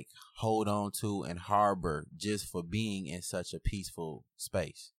to like hold on to and harbor just for being in such a peaceful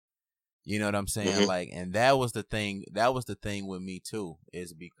space. You know what I'm saying? Mm-hmm. Like, and that was the thing with me too,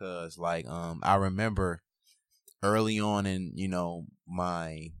 is because like, I remember early on in, you know,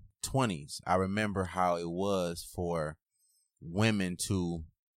 my 20s, I remember how it was for women to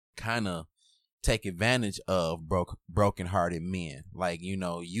kind of take advantage of broken-hearted men. Like, you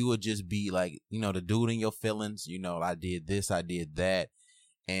know, you would just be like, you know, the dude in your feelings, you know, I did this, I did that.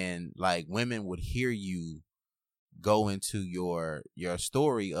 And like, women would hear you go into your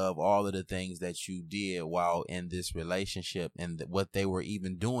story of all of the things that you did while in this relationship, and what they were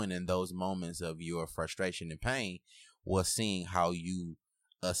even doing in those moments of your frustration and pain was seeing how you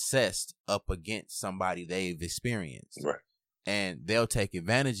assessed up against somebody they've experienced. Right. And they'll take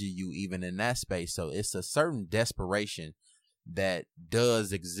advantage of you even in that space. So it's a certain desperation that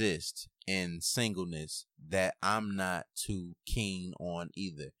does exist in singleness that I'm not too keen on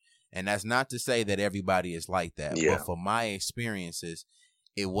either. And that's not to say that everybody is like that. Yeah. But for my experiences,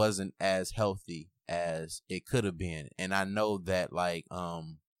 it wasn't as healthy as it could have been. And I know that, like,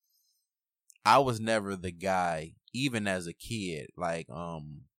 I was never the guy, even as a kid, like,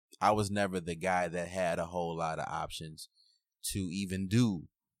 I was never the guy that had a whole lot of options to even do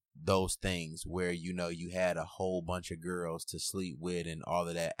those things where, you know, you had a whole bunch of girls to sleep with and all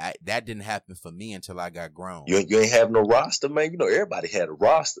of that. That didn't happen for me until I got grown. You ain't have no roster, man. You know, everybody had a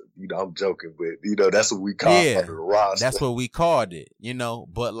roster. You know, I'm joking, but, you know, that's what we called it, the roster. That's what we called it, you know.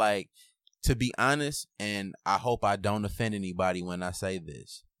 But, like, to be honest, and I hope I don't offend anybody when I say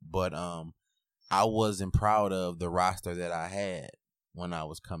this, but I wasn't proud of the roster that I had when I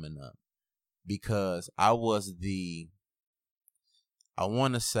was coming up, because I was I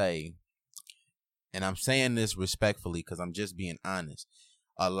want to say, and I'm saying this respectfully because I'm just being honest,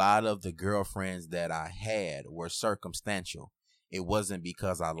 a lot of the girlfriends that I had were circumstantial. It wasn't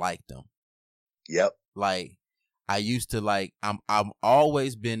because I liked them. Yep. Like, I used to, like, I've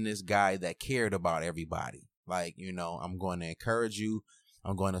always been this guy that cared about everybody. Like, you know, I'm going to encourage you.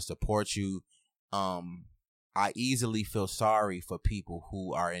 I'm going to support you. I easily feel sorry for people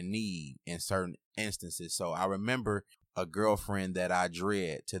who are in need in certain instances. So I remember a girlfriend that I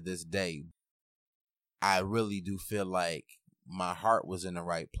dread to this day. I really do feel like my heart was in the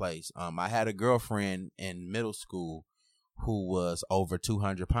right place. I had a girlfriend in middle school who was over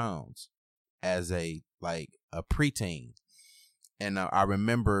 200 pounds as a preteen. And I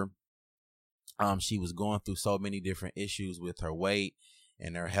remember she was going through so many different issues with her weight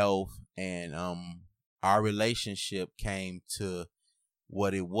and her health. And our relationship came to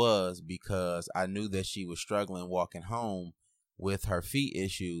what it was because I knew that she was struggling walking home with her feet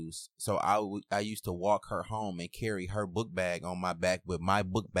issues. So I used to walk her home and carry her book bag on my back with my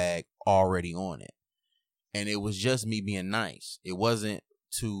book bag already on it. And it was just me being nice. It wasn't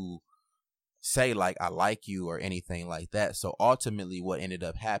to say like I like you or anything like that. So ultimately what ended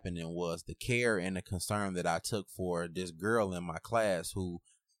up happening was the care and the concern that I took for this girl in my class who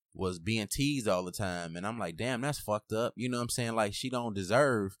was being teased all the time. And I'm like, damn, that's fucked up. You know what I'm saying? Like, she don't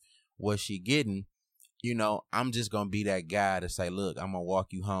deserve what she getting. You know, I'm just going to be that guy to say, look, I'm going to walk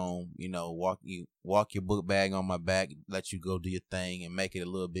you home, you know, walk your book bag on my back, let you go do your thing and make it a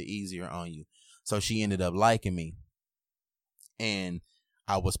little bit easier on you. So she ended up liking me. And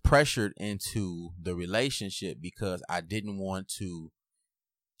I was pressured into the relationship because I didn't want to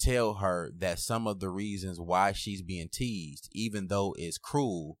tell her that some of the reasons why she's being teased, even though it's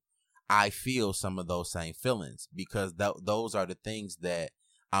cruel, I feel some of those same feelings because those are the things that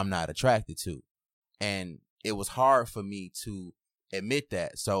I'm not attracted to. And it was hard for me to admit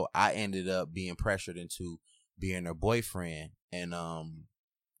that. So I ended up being pressured into being her boyfriend. And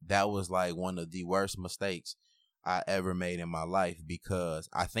that was like one of the worst mistakes I ever made in my life because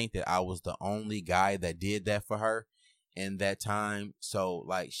I think that I was the only guy that did that for her in that time. So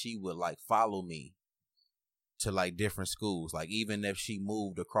like she would like follow me to like different schools. Like even if she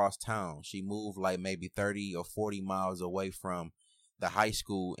moved across town, she moved like maybe 30 or 40 miles away from the high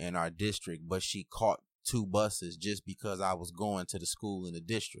school in our district, but she caught 2 buses just because I was going to the school in the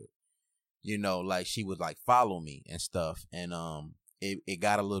district. You know, like she would like follow me and stuff. And it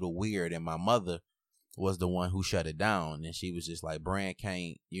got a little weird, and my mother was the one who shut it down. And she was just like, Brand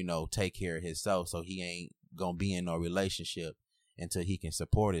can't, you know, take care of himself, so he ain't gonna be in no relationship until he can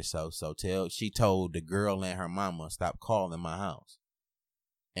support himself. So she told the girl and her mama, stop calling my house.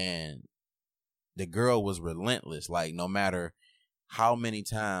 And the girl was relentless. Like no matter how many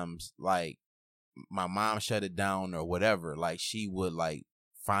times like my mom shut it down or whatever, like she would like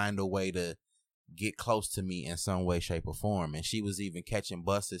find a way to get close to me in some way, shape, or form. And she was even catching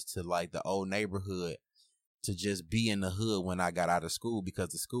buses to like the old neighborhood to just be in the hood when I got out of school, because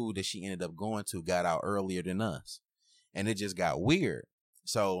the school that she ended up going to got out earlier than us. And it just got weird.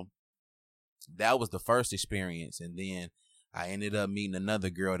 So that was the first experience. And then I ended up meeting another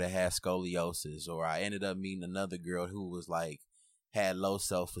girl that had scoliosis, or I ended up meeting another girl who was like, had low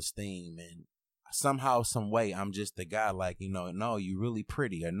self-esteem. And somehow, some way, I'm just the guy like, you know, no, you're really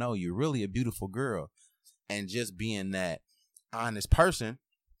pretty, or no, you're really a beautiful girl. And just being that honest person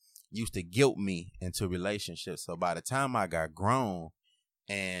used to guilt me into relationships. So by the time I got grown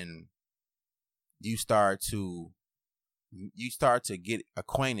and you start to get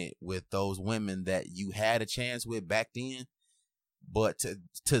acquainted with those women that you had a chance with back then, but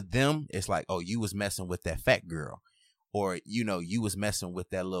to them, it's like, oh, you was messing with that fat girl. Or, you know, you was messing with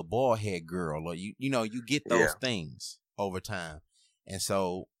that little bald head girl, or you know, you get those things over time. And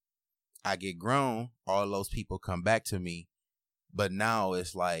so I get grown, all those people come back to me, but now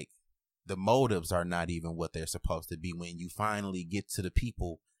it's like the motives are not even what they're supposed to be when you finally get to the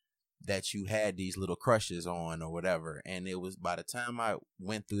people that you had these little crushes on or whatever. And it was, by the time I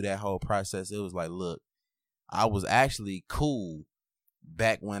went through that whole process, it was like, look, I was actually cool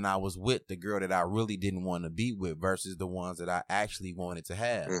back when I was with the girl that I really didn't want to be with versus the ones that I actually wanted to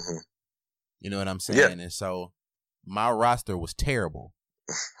have. Mm-hmm. You know what I'm saying? Yeah. And so my roster was terrible,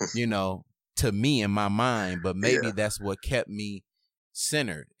 you know, to me in my mind, but maybe that's what kept me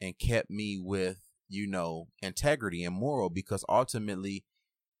centered and kept me with, you know, integrity and moral, because ultimately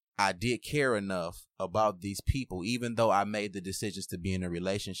I did care enough about these people, even though I made the decisions to be in a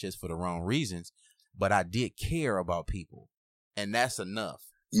relationships for the wrong reasons, but I did care about people. And that's enough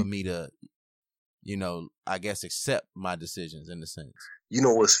for me to, you know, I guess accept my decisions in a sense. You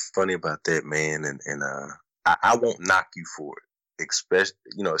know what's funny about that, man, and I won't knock you for it,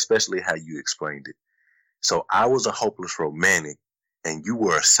 especially how you explained it. So I was a hopeless romantic, and you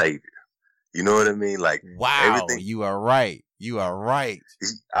were a savior. You know what I mean? Like, wow, everything. You are right. You are right.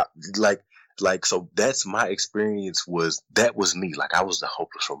 Like, so that's my experience. That was me. Like, I was the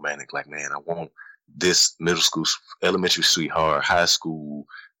hopeless romantic. Like, man, I want this middle school, elementary sweetheart, high school,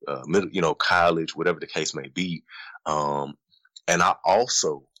 middle, college, whatever the case may be. And I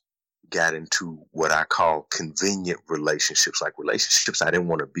also got into what I call convenient relationships, like relationships I didn't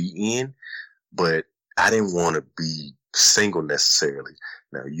want to be in, but I didn't want to be single necessarily.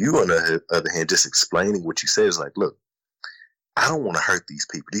 Now, you, on the other hand, just explaining what you said is like, look, I don't want to hurt these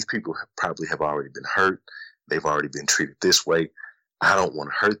people. These people probably have already been hurt. They've already been treated this way. I don't want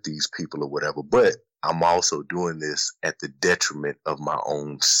to hurt these people or whatever, but I'm also doing this at the detriment of my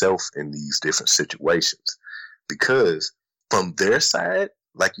own self in these different situations. Because from their side,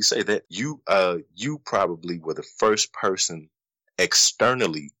 like you say, that you probably were the first person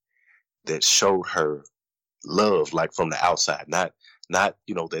externally that showed her love, like from the outside, not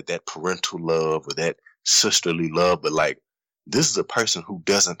that parental love or that sisterly love, but like, this is a person who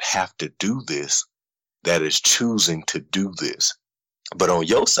doesn't have to do this, that is choosing to do this. But on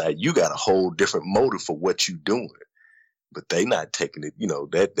your side, you got a whole different motive for what you're doing. But they not taking it,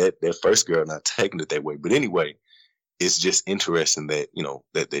 that first girl not taking it that way. But anyway, it's just interesting that,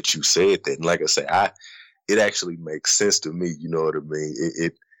 that you said that. And like I say, it actually makes sense to me. You know what I mean?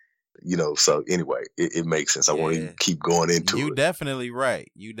 So anyway, it makes sense. I want to keep going into it. You definitely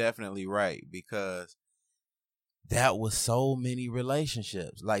right. Because that was so many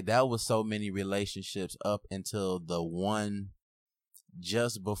relationships. Like, that was so many relationships up until the one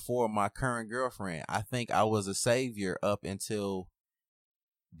just before my current girlfriend. I think I was a savior up until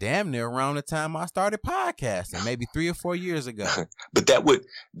damn near around the time I started podcasting, maybe 3 or 4 years ago. But that would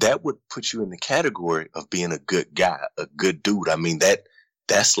put you in the category of being a good guy, a good dude. I mean,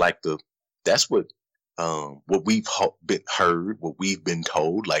 that's what we've been heard, what we've been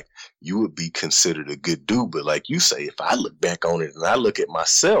told. Like, you would be considered a good dude. But like you say, if I look back on it and I look at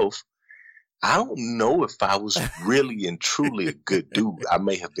myself, I don't know if I was really and truly a good dude. I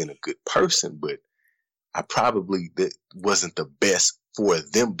may have been a good person, but I probably wasn't the best for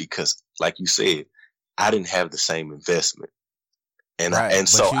them because, like you said, I didn't have the same investment,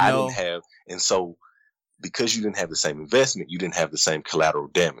 so because you didn't have the same investment, you didn't have the same collateral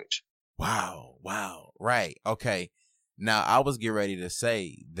damage. Wow, right, okay. Now, I was getting ready to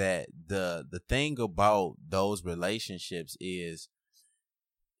say that the thing about those relationships is,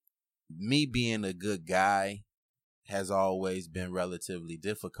 me being a good guy has always been relatively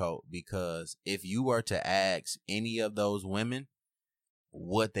difficult, because if you were to ask any of those women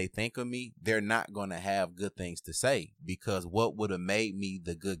what they think of me, they're not going to have good things to say, because what would have made me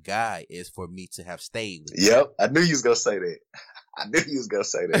the good guy is for me to have stayed with you. Yep, I knew you was going to say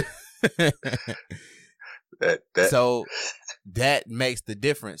that. So that makes the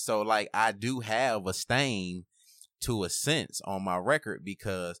difference. So, like, I do have a stain to a sense on my record,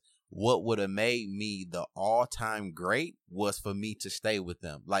 because what would have made me the all-time great was for me to stay with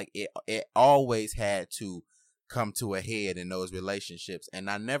them. Like, it always had to come to a head in those relationships. And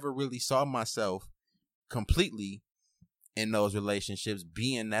I never really saw myself completely in those relationships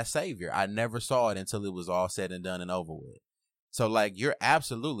being that savior. I never saw it until it was all said and done and over with. So, like, you're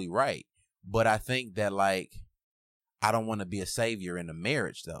absolutely right. But I think that, like, I don't want to be a savior in a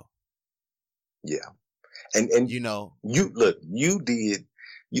marriage, though. Yeah. And you did.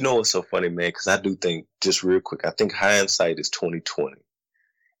 You know what's so funny, man? Because I do think, just real quick, I think hindsight is 20/20,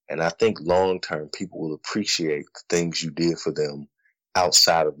 and I think long term people will appreciate the things you did for them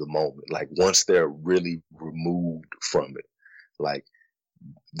outside of the moment. Like, once they're really removed from it, like,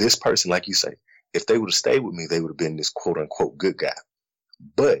 this person, like you say, if they would have stayed with me, they would have been this quote unquote good guy.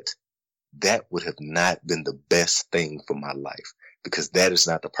 But that would have not been the best thing for my life, because that is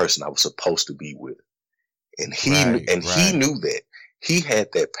not the person I was supposed to be with, and he he knew that. He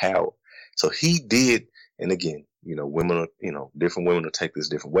had that power. So he did. And again, women, different women will take this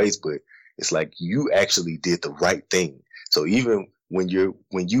different ways, but it's like, you actually did the right thing. So even when you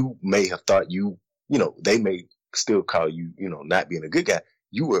may have thought they may still call you, not being a good guy,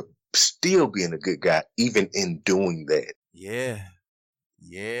 you were still being a good guy, even in doing that. Yeah.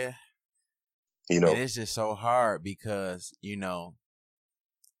 And it's just so hard because,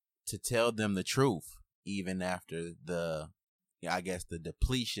 to tell them the truth, even after the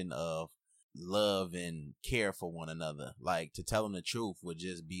depletion of love and care for one another, like, to tell them the truth would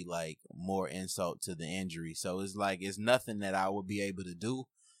just be like more insult to the injury. So it's like, it's nothing that I would be able to do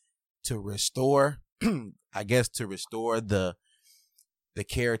to restore, the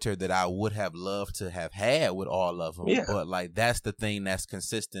character that I would have loved to have had with all of them. Yeah. But like, that's the thing that's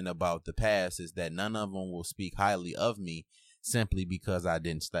consistent about the past, is that none of them will speak highly of me simply because I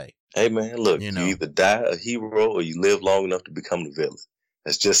didn't stay. Hey man, look, you either die a hero or you live long enough to become the villain.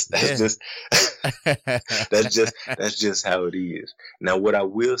 That's just that's just how it is. Now, what I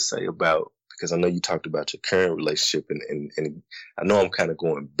will say about, because I know you talked about your current relationship, and I know I'm kind of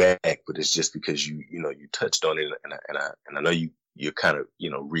going back, but it's just because you touched on it, and I know you're kind of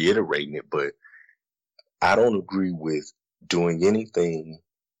reiterating it, but I don't agree with doing anything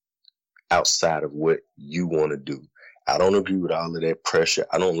outside of what you want to do. I don't agree with all of that pressure.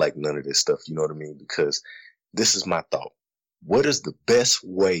 I don't like none of this stuff. You know what I mean? Because this is my thought. What is the best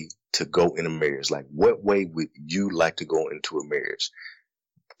way to go in a marriage? Like, what way would you like to go into a marriage?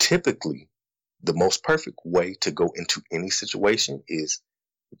 Typically, the most perfect way to go into any situation is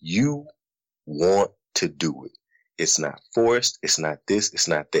you want to do it. It's not forced. It's not this. It's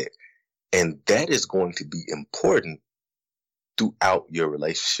not that. And that is going to be important throughout your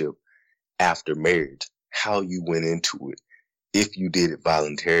relationship after marriage, how you went into it, if you did it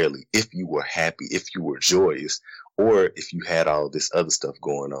voluntarily, if you were happy, if you were joyous, or if you had all this other stuff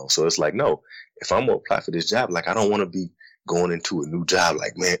going on. So it's like, no, if I'm going to apply for this job, like, I don't want to be going into a new job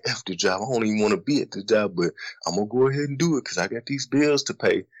like, man, F the job. I don't even want to be at this job, but I'm going to go ahead and do it because I got these bills to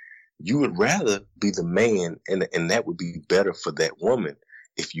pay. You would rather be the man, and that would be better for that woman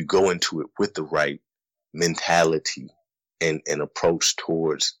if you go into it with the right mentality and approach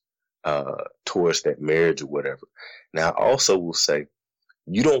towards that marriage or whatever. Now, I also will say,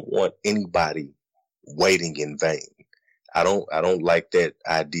 you don't want anybody waiting in vain. I don't like that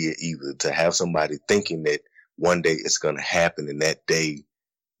idea either, to have somebody thinking that one day it's going to happen and that day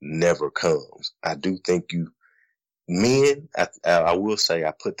never comes. I do think men, I will say,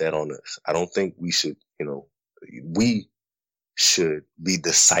 I put that on us. I don't think we should, we should be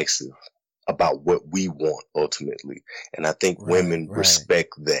decisive about what we want ultimately. And I think women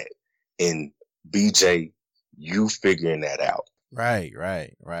respect that. And BJ, you figuring that out. Right.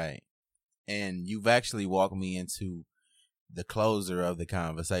 And you've actually walked me into the closer of the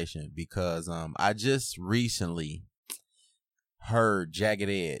conversation, because I just recently heard Jagged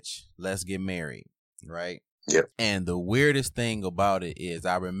Edge, Let's Get Married, right? Yep. And the weirdest thing about it is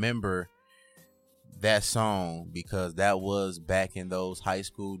I remember that song because that was back in those high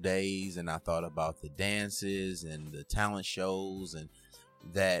school days, and I thought about the dances and the talent shows and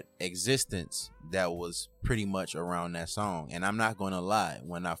that existence that was pretty much around that song. And I'm not going to lie,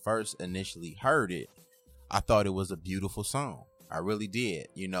 when I first initially heard it, I thought it was a beautiful song. I really did,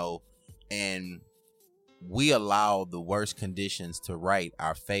 and we allow the worst conditions to write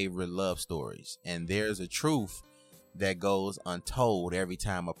our favorite love stories. And there's a truth that goes untold every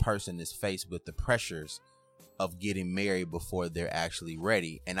time a person is faced with the pressures of getting married before they're actually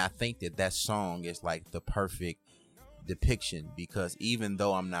ready. And I think that song is like the perfect depiction, because even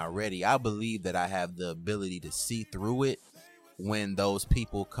though I'm not ready, I believe that I have the ability to see through it when those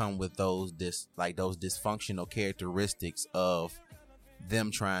people come with those dysfunctional characteristics of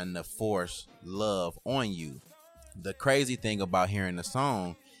them trying to force love on you. The crazy thing about hearing the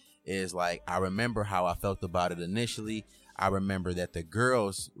song is, like, I remember how I felt about it initially. I remember that the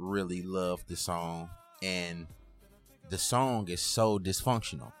girls really loved the song, and the song is so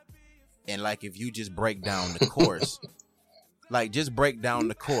dysfunctional. And like, if you just break down the chorus,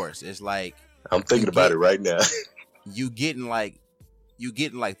 it's like, I'm thinking about it right now. you getting like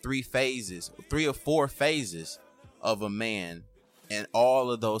 3 or 4 phases of a man, and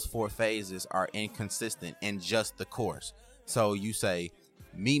all of those 4 phases are inconsistent in just the chorus. So you say,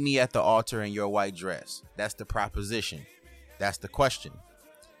 meet me at the altar in your white dress. That's the proposition. That's the question.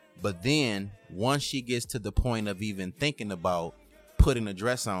 But then once she gets to the point of even thinking about putting a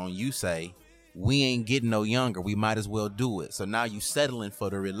dress on, you say, we ain't getting no younger. We might as well do it. So now you settling for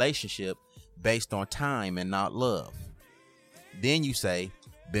the relationship based on time and not love. Then you say,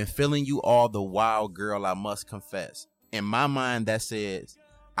 been feeling you all the while, girl, I must confess. In my mind, that says,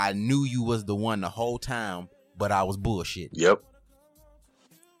 I knew you was the one the whole time, but I was bullshit. Yep.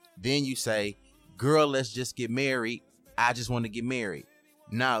 Then you say, girl, let's just get married. I just want to get married.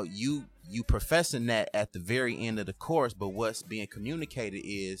 Now you professing that at the very end of the course, but what's being communicated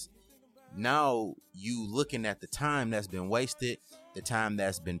is, now you looking at the time that's been wasted, the time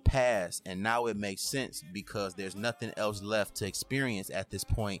that's been passed, and now it makes sense because there's nothing else left to experience at this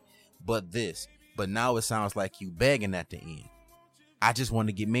point but this. But now it sounds like you begging at the end. I just want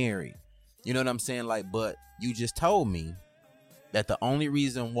to get married. You know what I'm saying? Like, but you just told me that the only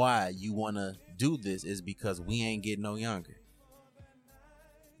reason why you want to do this is because we ain't getting no younger.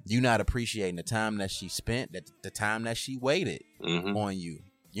 You not appreciating the time that she spent, the time that she waited on you.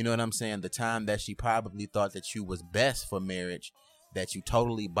 You know what I'm saying? The time that she probably thought that you was best for marriage, that you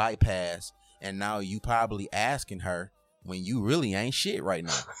totally bypassed, and now you probably asking her when you really ain't shit right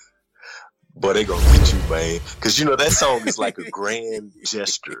now. But they gonna get you, man. Because, that song is like a grand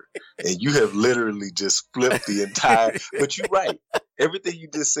gesture. And you have literally just flipped the entire... But you're right. everything you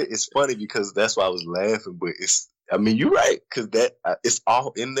just said is funny because that's why I was laughing. But I mean, you're right because it's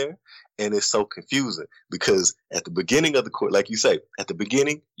all in there, and it's so confusing because at the beginning of the court, like you say, at the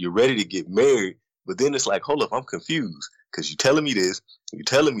beginning you're ready to get married, but then it's like, hold up, I'm confused because you're telling me this,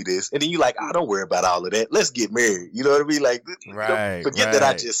 and then you're like, oh, don't worry about all of that. Let's get married. You know what I mean? Like, right, forget that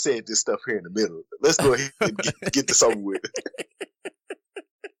I just said this stuff here in the middle. Let's go ahead and get this over with.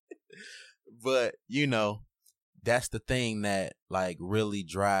 But you know, that's the thing that like really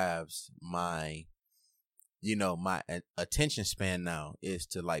drives my, you know, my attention span now is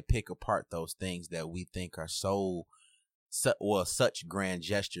to like pick apart those things that we think are such grand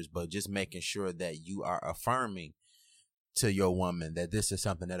gestures, but just making sure that you are affirming to your woman that this is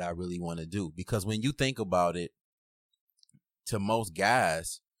something that I really want to do. Because when you think about it, to most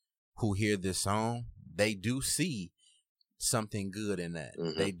guys who hear this song, they do see something good in that.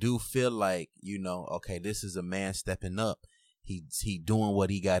 Mm-hmm. They do feel like, you know, okay, this is a man stepping up. He doing what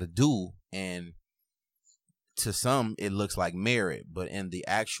he got to do. And to some, it looks like merit. But in the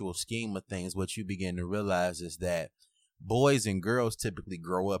actual scheme of things, what you begin to realize is that boys and girls typically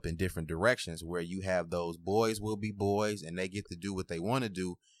grow up in different directions, where you have those boys will be boys and they get to do what they want to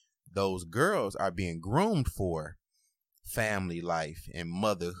do. Those girls are being groomed for family life and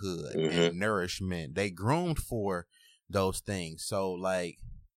motherhood and nourishment. They groomed for those things. So like,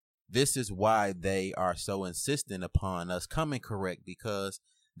 this is why they are so insistent upon us coming correct, because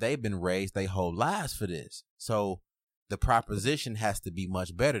they've been raised their whole lives for this. So the proposition has to be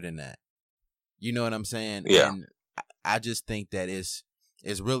much better than that. You know what I'm saying? Yeah. And I just think that it's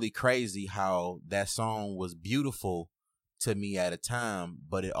really crazy how that song was beautiful to me at a time,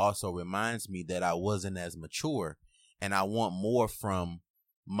 but it also reminds me that I wasn't as mature, and I want more from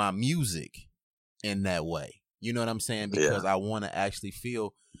my music in that way. You know what I'm saying? Because I want to actually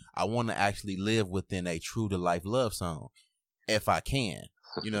live within a true to life love song if I can.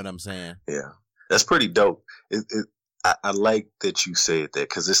 You know what I'm saying? Yeah. That's pretty dope. I like that you said that,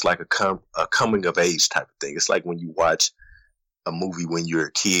 because it's like a coming of age type of thing. It's like when you watch a movie when you're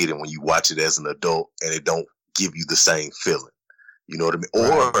a kid and when you watch it as an adult and it don't give you the same feeling. You know what I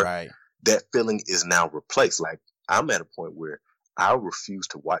mean? Or that feeling is now replaced. Like, I'm at a point where I refuse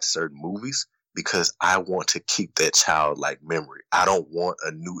to watch certain movies because I want to keep that childlike memory. I don't want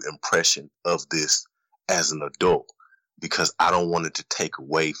a new impression of this as an adult because I don't want it to take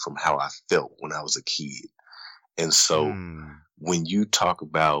away from how I felt when I was a kid. And so when you talk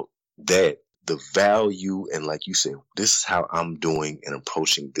about that, the value, and like you said, this is how I'm doing and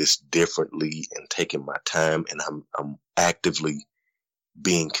approaching this differently and taking my time, and I'm actively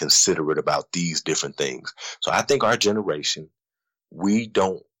being considerate about these different things. So I think our generation, we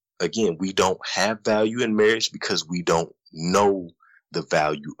don't have value in marriage because we don't know the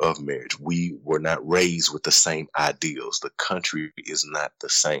value of marriage. We were not raised with the same ideals. The country is not the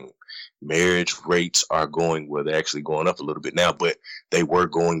same. Marriage rates are they're actually going up a little bit now, but they were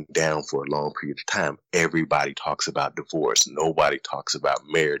going down for a long period of time. Everybody talks about divorce. Nobody talks about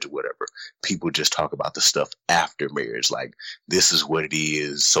marriage or whatever. People just talk about the stuff after marriage, like this is what it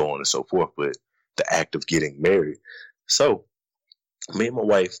is, so on and so forth. But the act of getting married. So me and my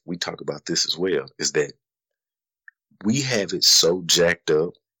wife, we talk about this as well, is that we have it so jacked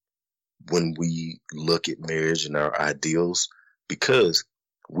up when we look at marriage and our ideals, because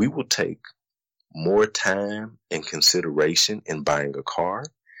we will take more time and consideration in buying a car,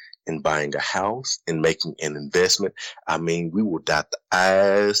 in buying a house, in making an investment. I mean, we will dot the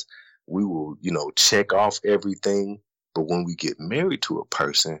I's, we will, check off everything. But when we get married to a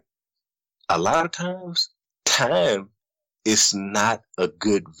person, a lot of times, time is not a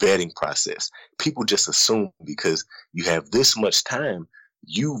good vetting process. People just assume because you have this much time,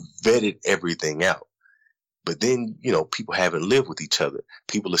 you vetted everything out. But then, people haven't lived with each other.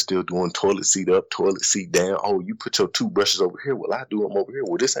 People are still doing toilet seat up, toilet seat down. Oh, you put your toothbrushes over here. Well, I do them over here.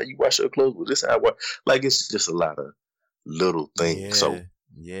 Well, this how you wash your clothes. Well, this how I wash. Like, it's just a lot of little things. Yeah, so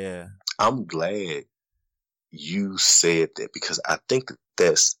yeah, I'm glad you said that, because I think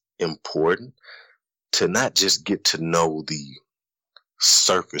that's important, to not just get to know the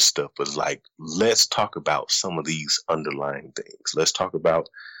surface stuff, but like, let's talk about some of these underlying things. Let's talk about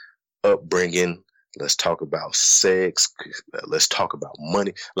upbringing. Let's talk about sex. Let's talk about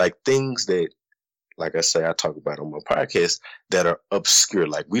money, like things that, like I say, I talk about on my podcast that are obscure.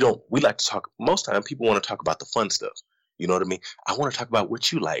 Like we like to talk, most time people want to talk about the fun stuff. You know what I mean? I want to talk about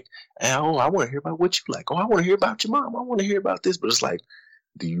what you like. And, I want to hear about what you like. Oh, I want to hear about your mom. I want to hear about this. But it's like,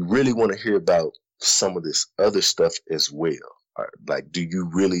 do you really want to hear about some of this other stuff as well? Like, do you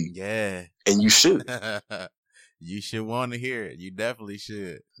really? Yeah. And you should. You should want to hear it. You definitely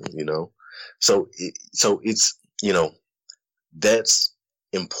should. So it's, That's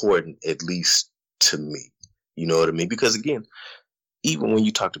important, at least to me. You know what I mean? Because again, even when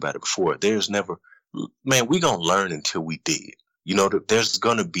you talked about it before, there's never, man, we gonna learn until we did. You know, there's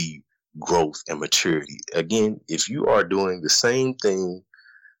gonna be growth and maturity. Again, if you are doing the same thing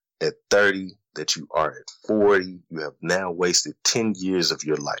at 30 that you are at 40, you have now wasted 10 years of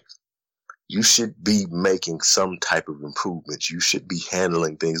your life. You should be making some type of improvements. You should be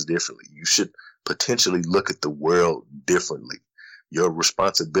handling things differently. You should potentially look at the world differently. Your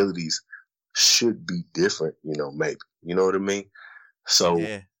responsibilities should be different, maybe. You know what I mean? So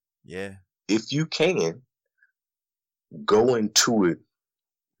yeah. If you can go into it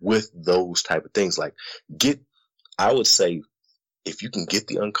with those type of things, like I would say, if you can get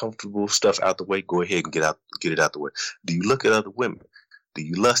the uncomfortable stuff out the way, go ahead and get it out the way. Do you look at other women? Do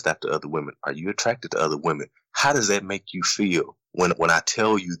you lust after other women? Are you attracted to other women? How does that make you feel when I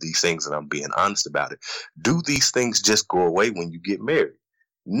tell you these things and I'm being honest about it? Do these things just go away when you get married?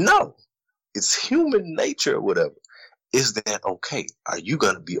 No. It's human nature or whatever. Is that okay? Are you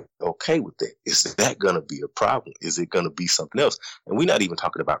going to be okay with that? Is that going to be a problem? Is it going to be something else? And we're not even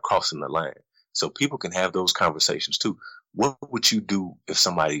talking about crossing the line. So people can have those conversations too. What would you do if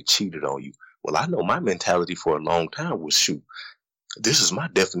somebody cheated on you? Well, I know my mentality for a long time was, shoot, this is my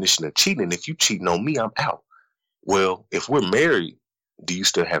definition of cheating. If you cheating on me, I'm out. Well, if we're married, do you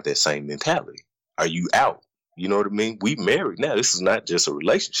still have that same mentality? Are you out? You know what I mean? We married now. This is not just a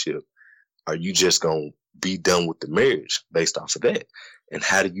relationship. Are you just going to be done with the marriage based off of that? And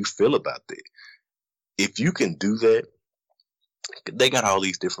how do you feel about that? If you can do that, they got all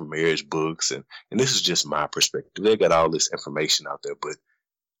these different marriage books, and this is just my perspective. They got all this information out there, but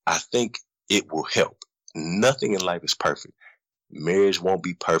I think it will help. Nothing in life is perfect. Marriage won't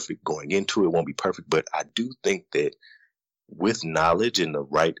be perfect. Going into it won't be perfect, but I do think that with knowledge and the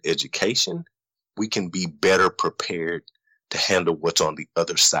right education, we can be better prepared to handle what's on the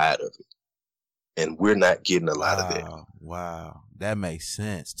other side of it. And we're not getting a lot of that. Wow. That makes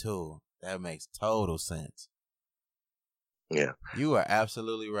sense too. That makes total sense. Yeah. You are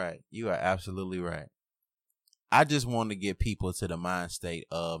absolutely right. I just want to get people to the mind state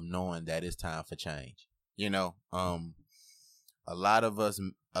of knowing that it's time for change. A lot of us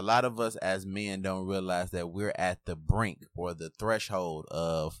as men don't realize that we're at the brink or the threshold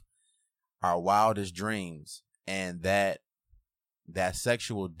of our wildest dreams, and that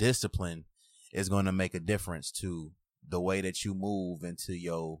sexual discipline is going to make a difference to the way that you move into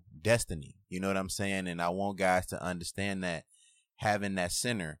your destiny. You know what I'm saying? And I want guys to understand that having that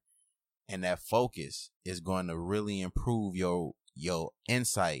center and that focus is going to really improve your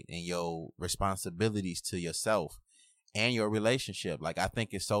insight and your responsibilities to yourself and your relationship. Like, I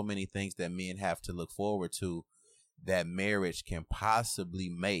think it's so many things that men have to look forward to that marriage can possibly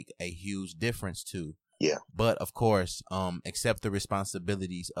make a huge difference to. Yeah. But of course, accept the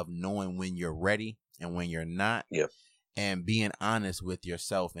responsibilities of knowing when you're ready and when you're not. Yeah. And being honest with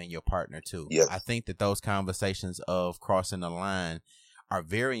yourself and your partner too. Yeah. I think that those conversations of crossing the line are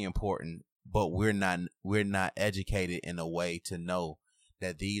very important, but we're not educated in a way to know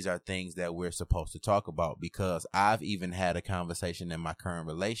that these are things that we're supposed to talk about, because I've even had a conversation in my current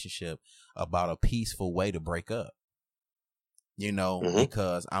relationship about a peaceful way to break up,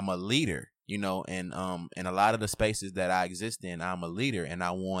 because I'm a leader, in a lot of the spaces that I exist in, I'm a leader, and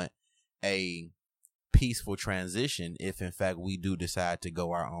I want a peaceful transition if in fact we do decide to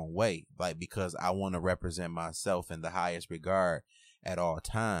go our own way, like, because I want to represent myself in the highest regard at all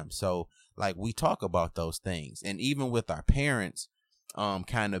times. So like, we talk about those things, and even with our parents,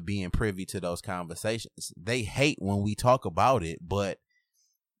 kind of being privy to those conversations, they hate when we talk about it, but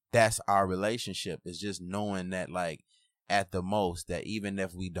that's our relationship. Is just knowing that, like, at the most, that even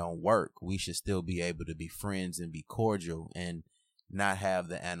if we don't work, we should still be able to be friends and be cordial and not have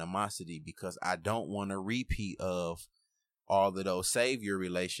the animosity, because I don't want a repeat of all of those savior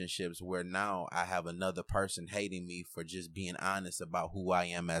relationships where now I have another person hating me for just being honest about who I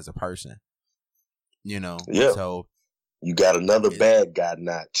am as a person, Yeah. So you got another bad guy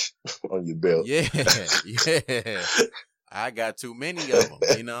notch on your belt. Yeah. I got too many of them,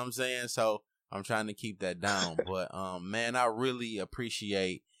 you know what I'm saying? So I'm trying to keep that down. But, man, I really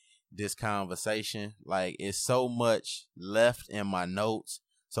appreciate this conversation. Like, it's so much left in my notes.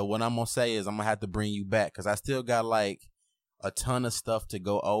 So what I'm going to say is I'm going to have to bring you back, because I still got like a ton of stuff to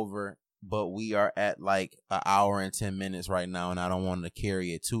go over, but we are at like an hour and 10 minutes right now, and I don't want to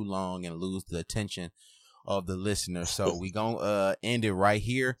carry it too long and lose the attention of the listener. So we gonna end it right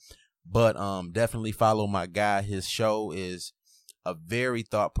here, but definitely follow my guy. His show is a very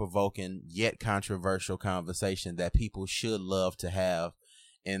thought-provoking yet controversial conversation that people should love to have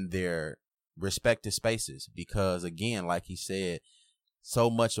in their respected spaces, because again, like he said, so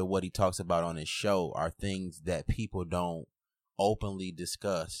much of what he talks about on his show are things that people don't openly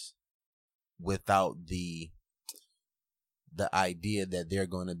discuss without the idea that they're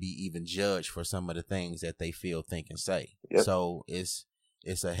going to be even judged for some of the things that they feel, think, and say. Yep. So it's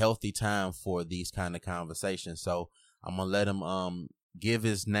a healthy time for these kind of conversations. So I'm going to let him give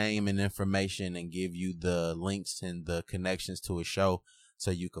his name and information and give you the links and the connections to his show so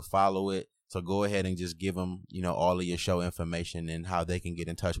you can follow it. So go ahead and just give them, all of your show information and how they can get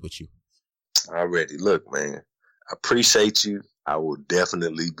in touch with you. Already. Look, man, I appreciate you. I will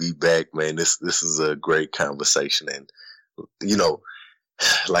definitely be back, man. This is a great conversation. And,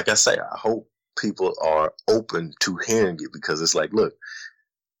 like I say, I hope people are open to hearing it, because it's like, look,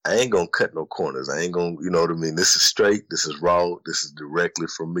 I ain't going to cut no corners. I ain't going to, you know what I mean? This is straight. This is raw. This is directly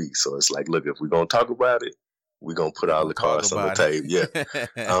from me. So it's like, look, if we're going to talk about it, we're going to put all the cards on the table. Yeah.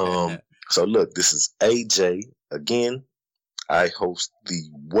 So look, this is AJ. Again, I host the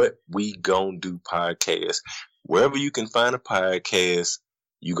What We Gon' Do podcast. Wherever you can find a podcast,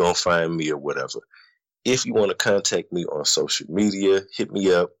 you going to find me or whatever. If you want to contact me on social media, hit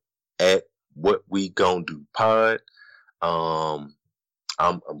me up at What We Gon' Do pod. I'm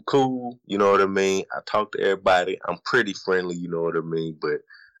cool, you know what I mean? I talk to everybody. I'm pretty friendly, you know what I mean? But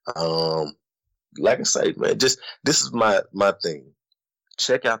like I say, man, this is my thing.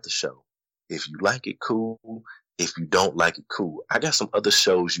 Check out the show. If you like it, cool. If you don't like it, cool. I got some other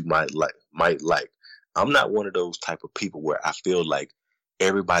shows you might like. I'm not one of those type of people where I feel like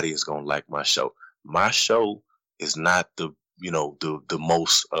everybody is gonna like my show. My show is not the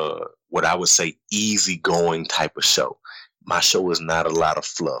most what I would say easygoing type of show. My show is not a lot of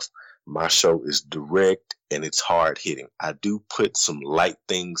fluff. My show is direct and it's hard hitting. I do put some light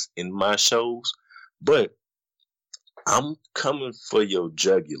things in my shows, but I'm coming for your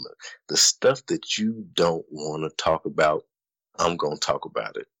jugular. The stuff that you don't want to talk about, I'm going to talk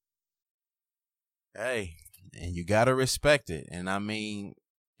about it. Hey, and you got to respect it. And I mean,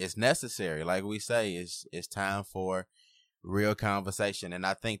 it's necessary. Like we say, it's time for real conversation. And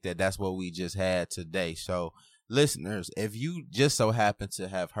I think that that's what we just had today. So listeners, if you just so happen to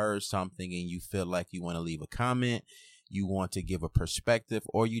have heard something and you feel like you want to leave a comment, you want to give a perspective,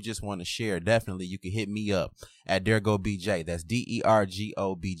 or you just want to share, definitely you can hit me up at DergoBJ. That's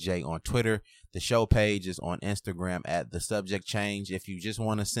DergoBJ on Twitter. The show page is on Instagram at The Subject Change. If you just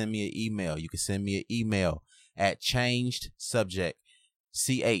want to send me an email, you can send me an email at ChangedSubject,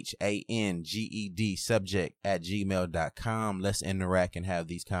 CHANGED subject at gmail.com. Let's interact and have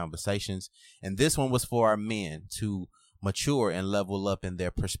these conversations. And this one was for our men to mature and level up in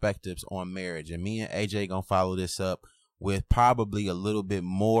their perspectives on marriage. And me and AJ gonna follow this up with probably a little bit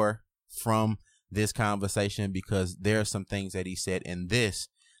more from this conversation, because there are some things that he said in this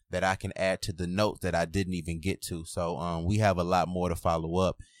that I can add to the notes that I didn't even get to. So we have a lot more to follow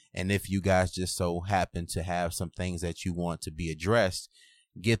up. And if you guys just so happen to have some things that you want to be addressed,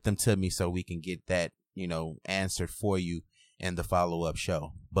 get them to me so we can get that, answered for you in the follow-up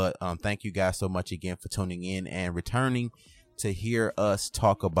show. But thank you guys so much again for tuning in and returning to hear us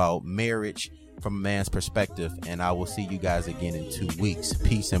talk about marriage from a man's perspective. And I will see you guys again in 2 weeks.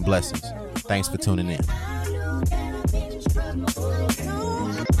 Peace and blessings. Thanks for tuning in.